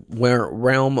sure in the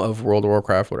realm of World of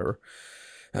Warcraft, whatever.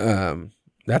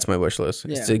 That's my wish list.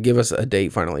 Is to give us a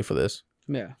date finally for this.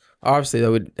 Yeah. Obviously,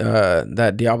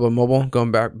 that Diablo Mobile,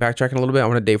 going backtracking a little bit, I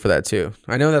want a date for that too.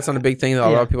 I know that's not a big thing that a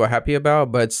lot of people are happy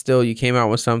about, but still, you came out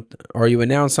with you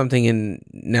announced something, and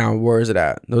now where is it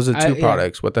at? Those are two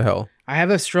products. What the hell? I have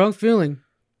a strong feeling.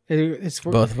 It's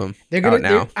both of them. They're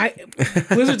gonna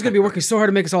Blizzard's gonna be working so hard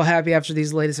to make us all happy after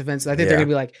these latest events. I think they're gonna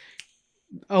be like,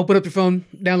 open up your phone,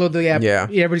 download the app. Yeah,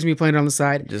 everybody's gonna be playing it on the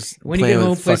side. Just when you get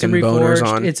home, play some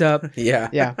Reforged. It's up.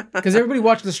 Yeah. Because everybody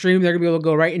watching the stream, they're gonna be able to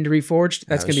go right into Reforged.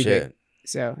 That's gonna be big.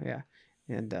 So yeah,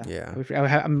 and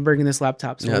I'm bringing this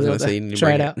laptop, so we'll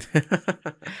try it out.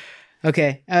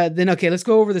 Okay, let's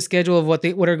go over the schedule of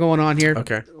what are going on here.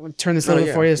 Okay, I'll turn this a little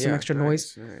bit for you, some extra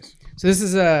noise. Nice. So this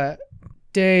is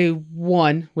day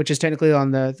 1, which is technically on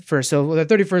the 1st. So the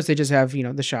 31st, they just have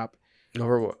the shop.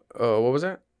 What was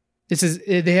that? This is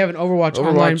they have an Overwatch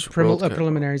online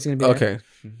preliminary is going to be okay.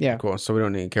 There. Yeah, cool. So we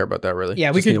don't need to care about that really. Yeah,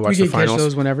 we can catch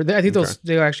those whenever. I think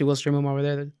they actually will stream them over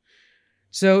there.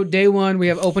 So day 1, we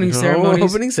have opening ceremonies.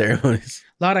 Opening ceremonies.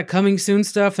 A lot of coming soon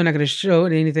stuff. They're not going to show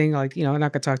anything I'm not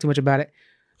going to talk too much about it.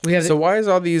 So why is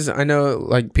all these? I know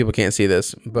like people can't see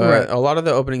this, but a lot of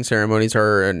the opening ceremonies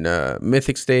are in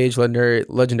Mythic stage,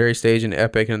 legendary stage, and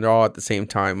Epic, and they're all at the same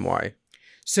time. Why?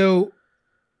 So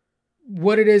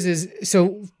what it is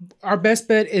so our best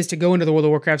bet is to go into the World of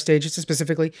Warcraft stage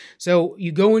specifically. So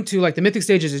you go into like the Mythic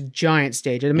stage is a giant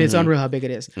stage. I mean, it's unreal how big it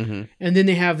is. Mm-hmm. And then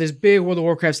they have this big World of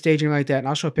Warcraft staging like that. And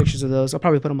I'll show pictures of those. I'll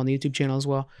probably put them on the YouTube channel as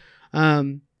well.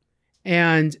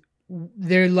 And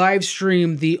they live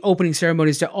stream the opening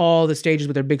ceremonies to all the stages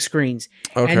with their big screens.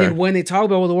 Okay. And then when they talk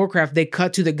about World of Warcraft, they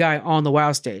cut to the guy on the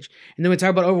WoW stage. And then when they talk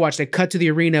about Overwatch, they cut to the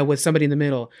arena with somebody in the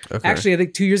middle. Okay. Actually, I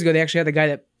think 2 years ago, they actually had the guy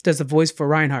that does the voice for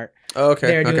Reinhardt. Oh, okay.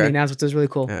 They're doing the announcements. It was really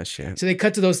cool. Oh, shit. So they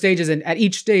cut to those stages, and at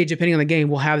each stage, depending on the game,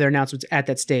 we'll have their announcements at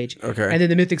that stage. Okay. And then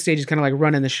the Mythic stage is kind of like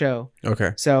running the show.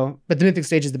 Okay. So, but the Mythic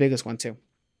stage is the biggest one too.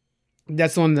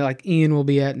 That's the one that like Ian will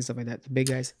be at and stuff like that. The big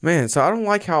guys. Man, so I don't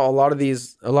like how a lot of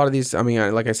these. I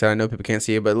mean, like I said, I know people can't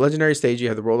see it, but legendary stage, you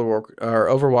have the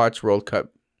Overwatch World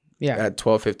Cup. Yeah. At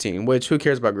 12:15, which who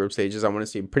cares about group stages? I want to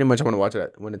see. Pretty much, I want to watch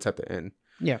it when it's at the end.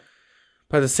 Yeah.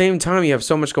 But at the same time, you have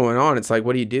so much going on. It's like,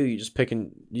 what do? You just pick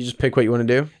what you want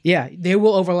to do. Yeah, they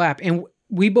will overlap, and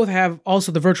we both have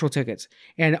also the virtual tickets,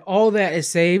 and all that is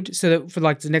saved so that for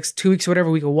like the next 2 weeks or whatever,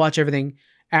 we can watch everything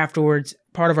afterwards.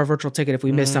 Part of our virtual ticket if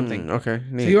we miss something. Okay,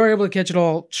 neat. So you are able to catch it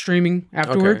all streaming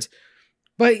afterwards. Okay.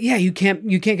 But yeah, you can't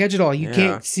catch it all. You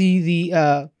can't see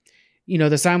the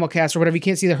the simulcast or whatever. You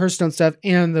can't see the Hearthstone stuff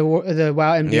and the WoW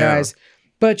MDIs. Yeah.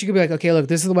 But you could be like, okay, look,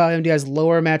 this is the WoW MDI's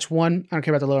lower match 1. I don't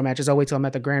care about the lower matches. I'll wait till I'm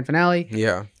at the grand finale.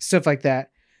 Yeah. Stuff like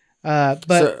that. But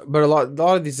a lot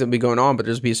of these will be going on, but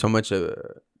there's be so much of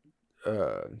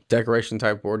decoration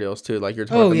type ordeals too. Like you're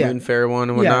talking about the Moonfair one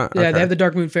and whatnot. Yeah, okay. They have the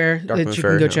Dark Moon Fair that you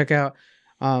can go check out.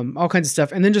 All kinds of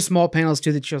stuff. And then just small panels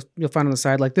too that you'll find on the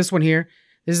side. Like this one here.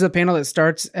 This is a panel that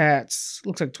starts at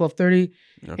looks like 12:30.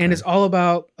 Okay. And it's all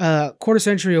about quarter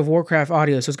century of Warcraft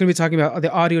audio. So it's going to be talking about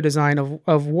the audio design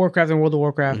of Warcraft and World of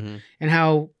Warcraft and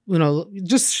how,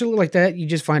 just shit like that you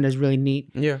just find is really neat.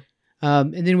 Yeah.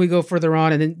 And then we go further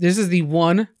on, and then this is the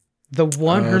one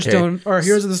Hearthstone or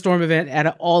Heroes of the Storm event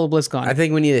at all of BlizzCon. I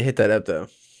think we need to hit that up though.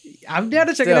 I'm down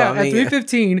to check it out at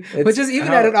 3:15, which is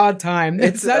even at an odd time.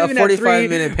 It's not even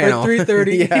 45-minute panel. Or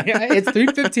 3:30. Yeah, it's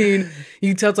 3:15. You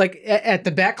can tell it's like at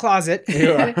the back closet.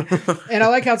 Yeah. And I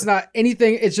like how it's not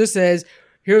anything. It just says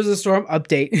Here's the storm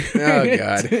update. Oh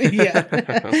God.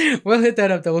 Yeah, we'll hit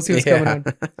that up though. We'll see what's going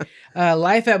on.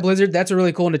 Life at Blizzard. That's a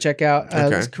really cool one to check out.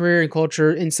 It's career and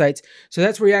culture insights. So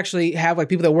that's where you actually have like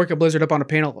people that work at Blizzard up on a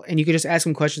panel, and you can just ask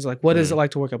them questions like, "What is it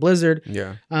like to work at Blizzard?"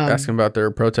 Yeah. Ask them about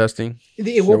their protesting.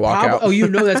 It will probably,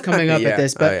 that's coming up at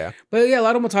this, but yeah, a lot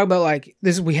of them will talk about like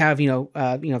this. We have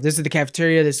this is the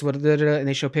cafeteria. This is what and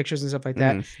they show pictures and stuff like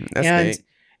that. That's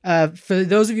neat. For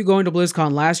those of you going to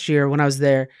BlizzCon last year when I was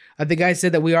there, the guy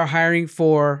said that we are hiring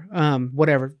for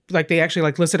whatever. Like they actually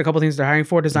like listed a couple things they're hiring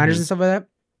for, designers and stuff like that.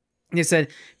 And they said,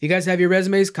 if you guys have your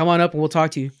resumes, come on up and we'll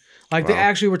talk to you. Like they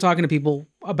actually were talking to people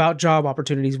about job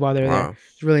opportunities while they're there.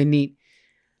 It's really neat.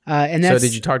 And that's, so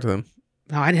did you talk to them?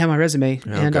 No, I didn't have my resume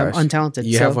and I'm untalented.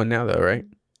 You have one now though, right?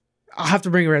 I'll have to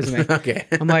bring a resume. Okay.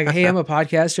 I'm like, hey, I'm a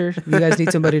podcaster. You guys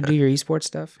need somebody to do your esports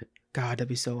stuff? God, that'd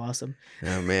be so awesome.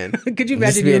 Oh man. Could you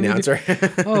imagine being an announcer?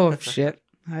 Oh shit.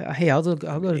 I'll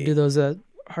go to do those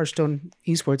Hearthstone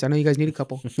esports. I know you guys need a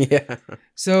couple. Yeah.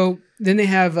 So then they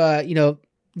have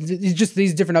just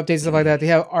these different updates and stuff like that. They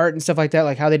have art and stuff like that,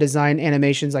 like how they design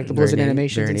animations, like the Blizzard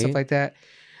animations and stuff like that.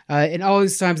 And all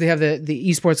these times they have the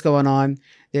esports going on.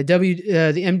 The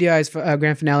MDI's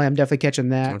grand finale. I'm definitely catching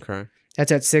that. Okay.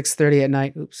 That's at 6:30 at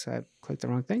night. Oops, I clicked the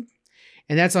wrong thing.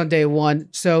 And that's on day one.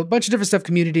 So a bunch of different stuff,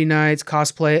 community nights,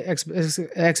 cosplay,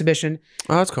 exhibition.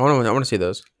 Oh, that's cool. I want to see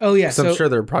those. Oh, yeah. So I'm sure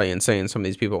they're probably insane, some of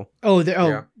these people. Oh,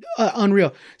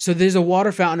 unreal. So there's a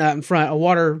water fountain out in front, a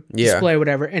water display or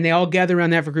whatever, and they all gather around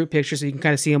that for group pictures so you can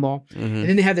kind of see them all. Mm-hmm. And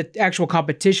then they have the actual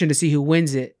competition to see who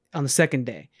wins it on the second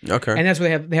day. Okay. And that's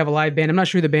where they have a live band. I'm not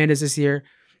sure who the band is this year,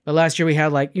 but last year we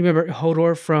had you remember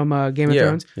Hodor from Game of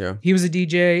Thrones? Yeah. He was a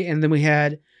DJ, and then we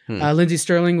had Lindsey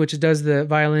Sterling, which does the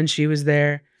violin. She was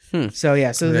there. So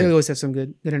they always have some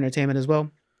good entertainment as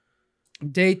well.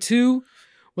 Day 2,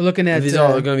 we're looking at... Are these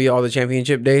all going to be all the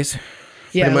championship days?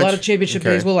 Yeah, a lot of championship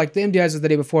days. Well, like the MDIs was the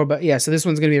day before, but yeah, so this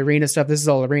one's going to be arena stuff. This is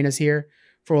all arenas here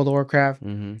for World of Warcraft.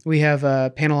 Mm-hmm. We have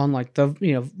a panel on like the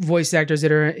voice actors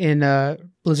that are in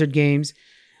Blizzard games.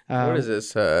 What is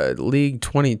this? League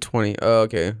 2020. Oh,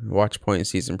 okay. Watch point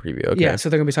season preview. Okay. Yeah, so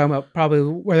they're going to be talking about probably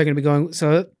where they're going to be going.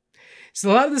 So a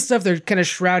lot of the stuff they're kind of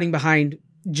shrouding behind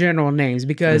general names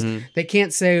because they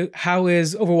can't say how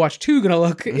is Overwatch 2 gonna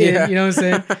look in, you know what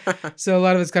I'm saying? So a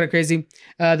lot of it's kind of crazy.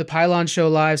 The Pylon show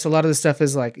live, so a lot of the stuff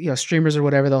is like streamers or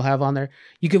whatever they'll have on there.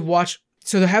 You could watch,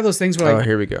 so they'll have those things where like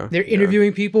here we go. They're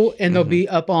interviewing people and they'll be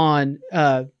up on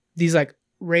these like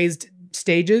raised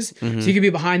stages, so you can be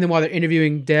behind them while they're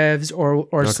interviewing devs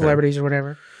or celebrities or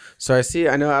whatever. So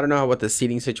I don't know what the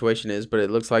seating situation is, but it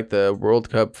looks like the World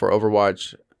Cup for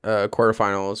Overwatch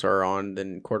quarterfinals are on,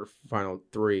 then quarterfinal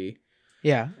 3.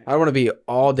 Yeah, I don't want to be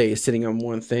all day sitting on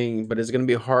one thing, but it's going to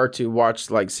be hard to watch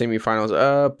like semifinals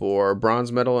up or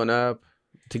bronze medal and up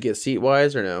to get seat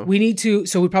wise, or no? We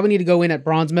probably need to go in at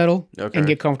bronze medal and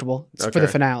get comfortable for the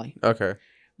finale. Okay.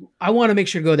 I want to make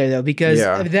sure to go there though, because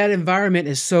that environment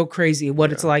is so crazy.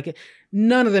 What it's like.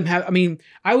 None of them have. I mean,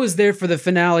 I was there for the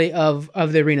finale of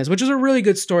the arenas, which is a really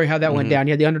good story how that went down.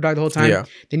 You had the underdog the whole time. Yeah.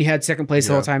 Then you had second place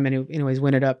the whole time. And anyways,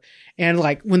 win it up. And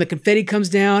like when the confetti comes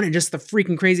down and just the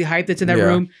freaking crazy hype that's in that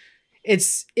room,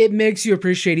 it makes you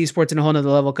appreciate esports in a whole nother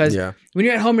level. Because when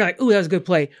you're at home, you're like, "Ooh, that was a good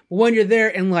play." But when you're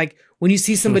there and like when you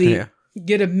see somebody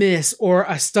get a miss or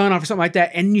a stun off or something like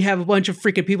that, and you have a bunch of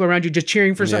freaking people around you just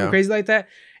cheering for something crazy like that,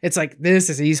 it's like this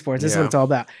is esports. This is what it's all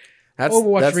about.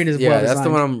 Overwatch Arena is that's the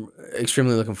one I'm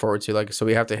extremely looking forward to. Like, so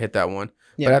we have to hit that one.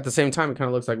 Yeah. But at the same time, it kind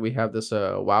of looks like we have this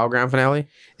WoW grand finale.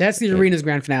 That's the Arena's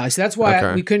grand finale. So that's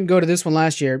why we couldn't go to this one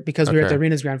last year because we were at the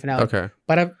Arena's grand finale. Okay.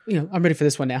 But I'm ready for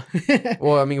this one now.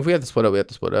 Well, I mean, if we have to split up, we have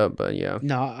to split up. But yeah.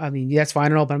 No, I mean that's fine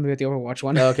and all. But I'm gonna be at the Overwatch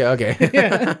one. Okay.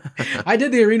 Yeah. I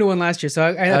did the Arena one last year, so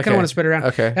I kind of want to spread it around.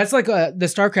 Okay. That's like the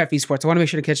StarCraft esports. I want to make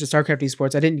sure to catch the StarCraft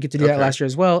esports. I didn't get to do that last year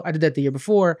as well. I did that the year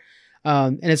before,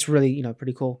 and it's really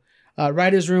pretty cool.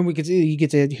 Writers Room, you get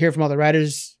to hear from all the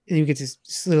writers, and you get this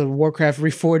little Warcraft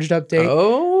Reforged update.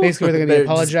 Oh, basically where they're gonna be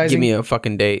apologizing. Give me a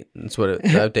fucking date. That's what the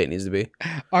update needs to be.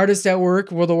 Artists at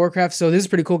Work, World of Warcraft. So this is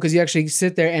pretty cool because you actually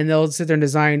sit there and they'll sit there and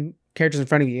design characters in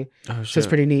front of you. Oh, shit. So it's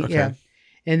pretty neat. Okay. Yeah,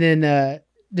 and then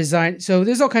design. So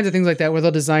there's all kinds of things like that where they'll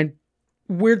design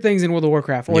weird things in World of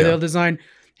Warcraft, or they'll design.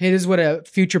 Hey, this is what a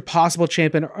future possible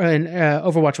champion in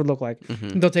Overwatch would look like.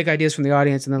 Mm-hmm. They'll take ideas from the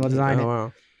audience and then they'll design it.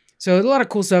 Wow. So a lot of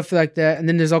cool stuff like that, and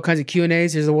then there's all kinds of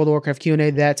Q&As. There's the World of Warcraft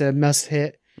Q&A that's a must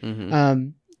hit. Mm-hmm.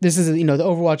 This is the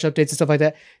Overwatch updates and stuff like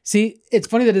that. See, it's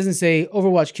funny that it doesn't say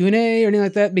Overwatch Q&A or anything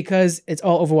like that because it's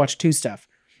all Overwatch 2 stuff.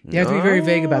 You have to be very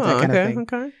vague about that kind of thing.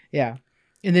 Okay. Yeah,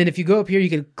 and then if you go up here, you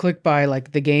can click by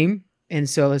like the game, and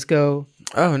so let's go.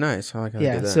 Oh, nice! I like how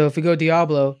they do that. So if we go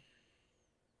Diablo,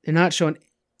 they're not showing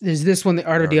there's this one, the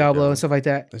Art of Diablo and stuff like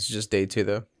that. This is just day 2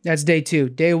 though. That's day 2.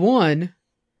 Day 1,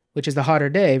 which is the hotter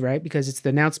day, right? Because it's the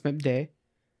announcement day.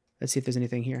 Let's see if there's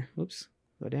anything here. Oops,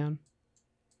 go down.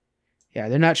 Yeah,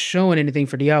 they're not showing anything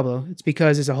for Diablo. It's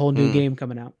because there's a whole new game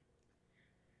coming out.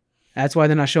 That's why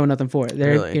they're not showing nothing for it.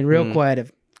 They're being real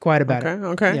quiet about it.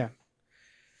 Okay. Yeah.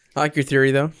 I like your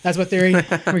theory though. That's my theory.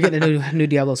 We're getting a new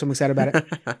Diablo, so I'm excited about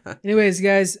it. Anyways,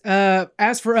 guys,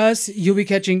 as for us, you'll be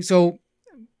catching. So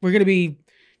we're gonna be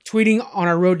tweeting on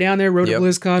our road down there, road to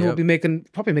BlizzCon. We'll be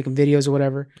probably making videos or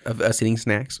whatever of us eating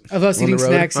snacks. Of us eating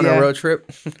snacks on a road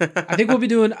trip. I think we'll be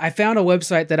doing. I found a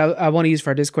website that I want to use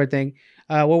for our Discord thing,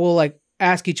 where we'll like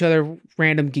ask each other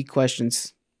random geek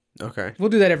questions. Okay. We'll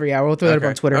do that every hour. We'll throw that up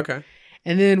on Twitter. Okay.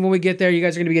 And then when we get there, you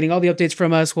guys are going to be getting all the updates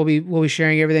from us. We'll be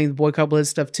sharing everything, the Boycott Blizz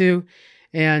stuff too.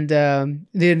 And then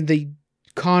the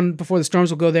con before the storms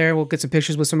will go there. We'll get some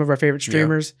pictures with some of our favorite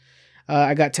streamers.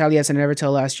 I got Taliesin and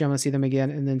Evertel last year. I'm going to see them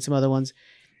again. And then some other ones.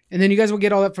 And then you guys will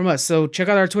get all that from us. So check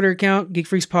out our Twitter account,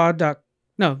 GeekFreaksPod.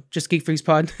 No, just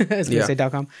GeekFreaksPod, as we say,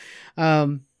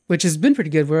 .com. Which has been pretty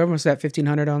good. We're almost at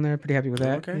 1,500 on there. Pretty happy with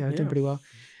that. Okay, doing pretty well.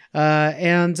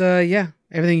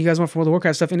 Everything you guys want from World of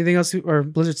Warcraft stuff. Anything else or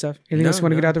Blizzard stuff? Anything else you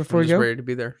want to get out there before we go? Ready to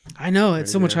be there. I know it's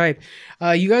so much hype.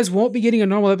 You guys won't be getting a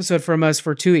normal episode from us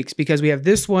for 2 weeks because we have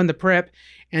this one, the prep,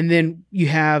 and then you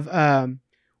have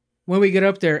when we get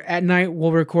up there at night,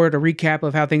 we'll record a recap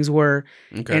of how things were,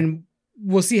 and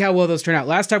we'll see how well those turn out.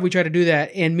 Last time we tried to do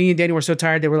that, and me and Danny were so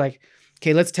tired they were like,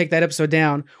 "Okay, let's take that episode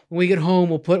down. When we get home,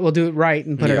 we'll do it right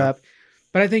and put it up."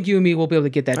 But I think you and me will be able to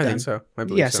get that done. I think so. I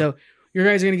believe so. You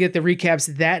guys are going to get the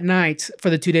recaps that night for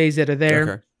the 2 days that are there.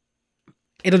 Okay.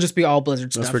 It'll just be all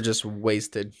Blizzard stuff. Unless we're just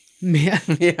wasted. Yeah.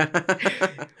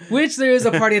 Which there is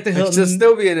a party at the Hilton. It'll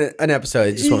still be an episode.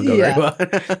 It just won't go very well.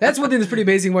 That's one thing that's pretty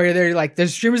amazing while you're there. You're like,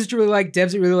 there's streamers that you really like,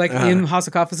 devs that you really like, in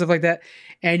Hasselhoff and stuff like that.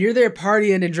 And you're there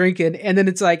partying and drinking. And then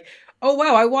it's like, oh,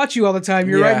 wow, I watch you all the time.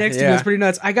 You're right next to me. It's pretty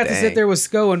nuts. I got to sit there with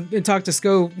Sko and talk to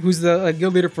Sko, who's the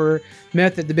guild leader for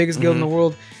Method, the biggest guild in the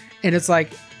world. And it's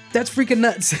like, that's freaking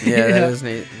nuts. Yeah, that is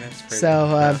neat. That's pretty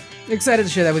so excited to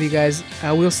share that with you guys.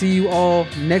 We'll see you all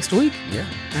next week. Yeah.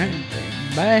 All right.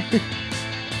 Bye.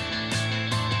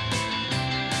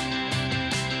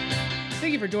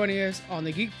 Thank you for joining us on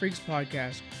the Geek Freaks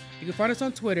Podcast. You can find us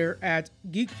on Twitter at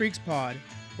Geek Freaks Pod.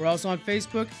 We're also on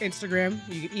Facebook, Instagram.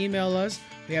 You can email us.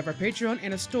 We have our Patreon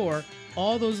and a store.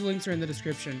 All those links are in the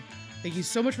description. Thank you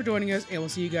so much for joining us, and we'll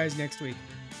see you guys next week.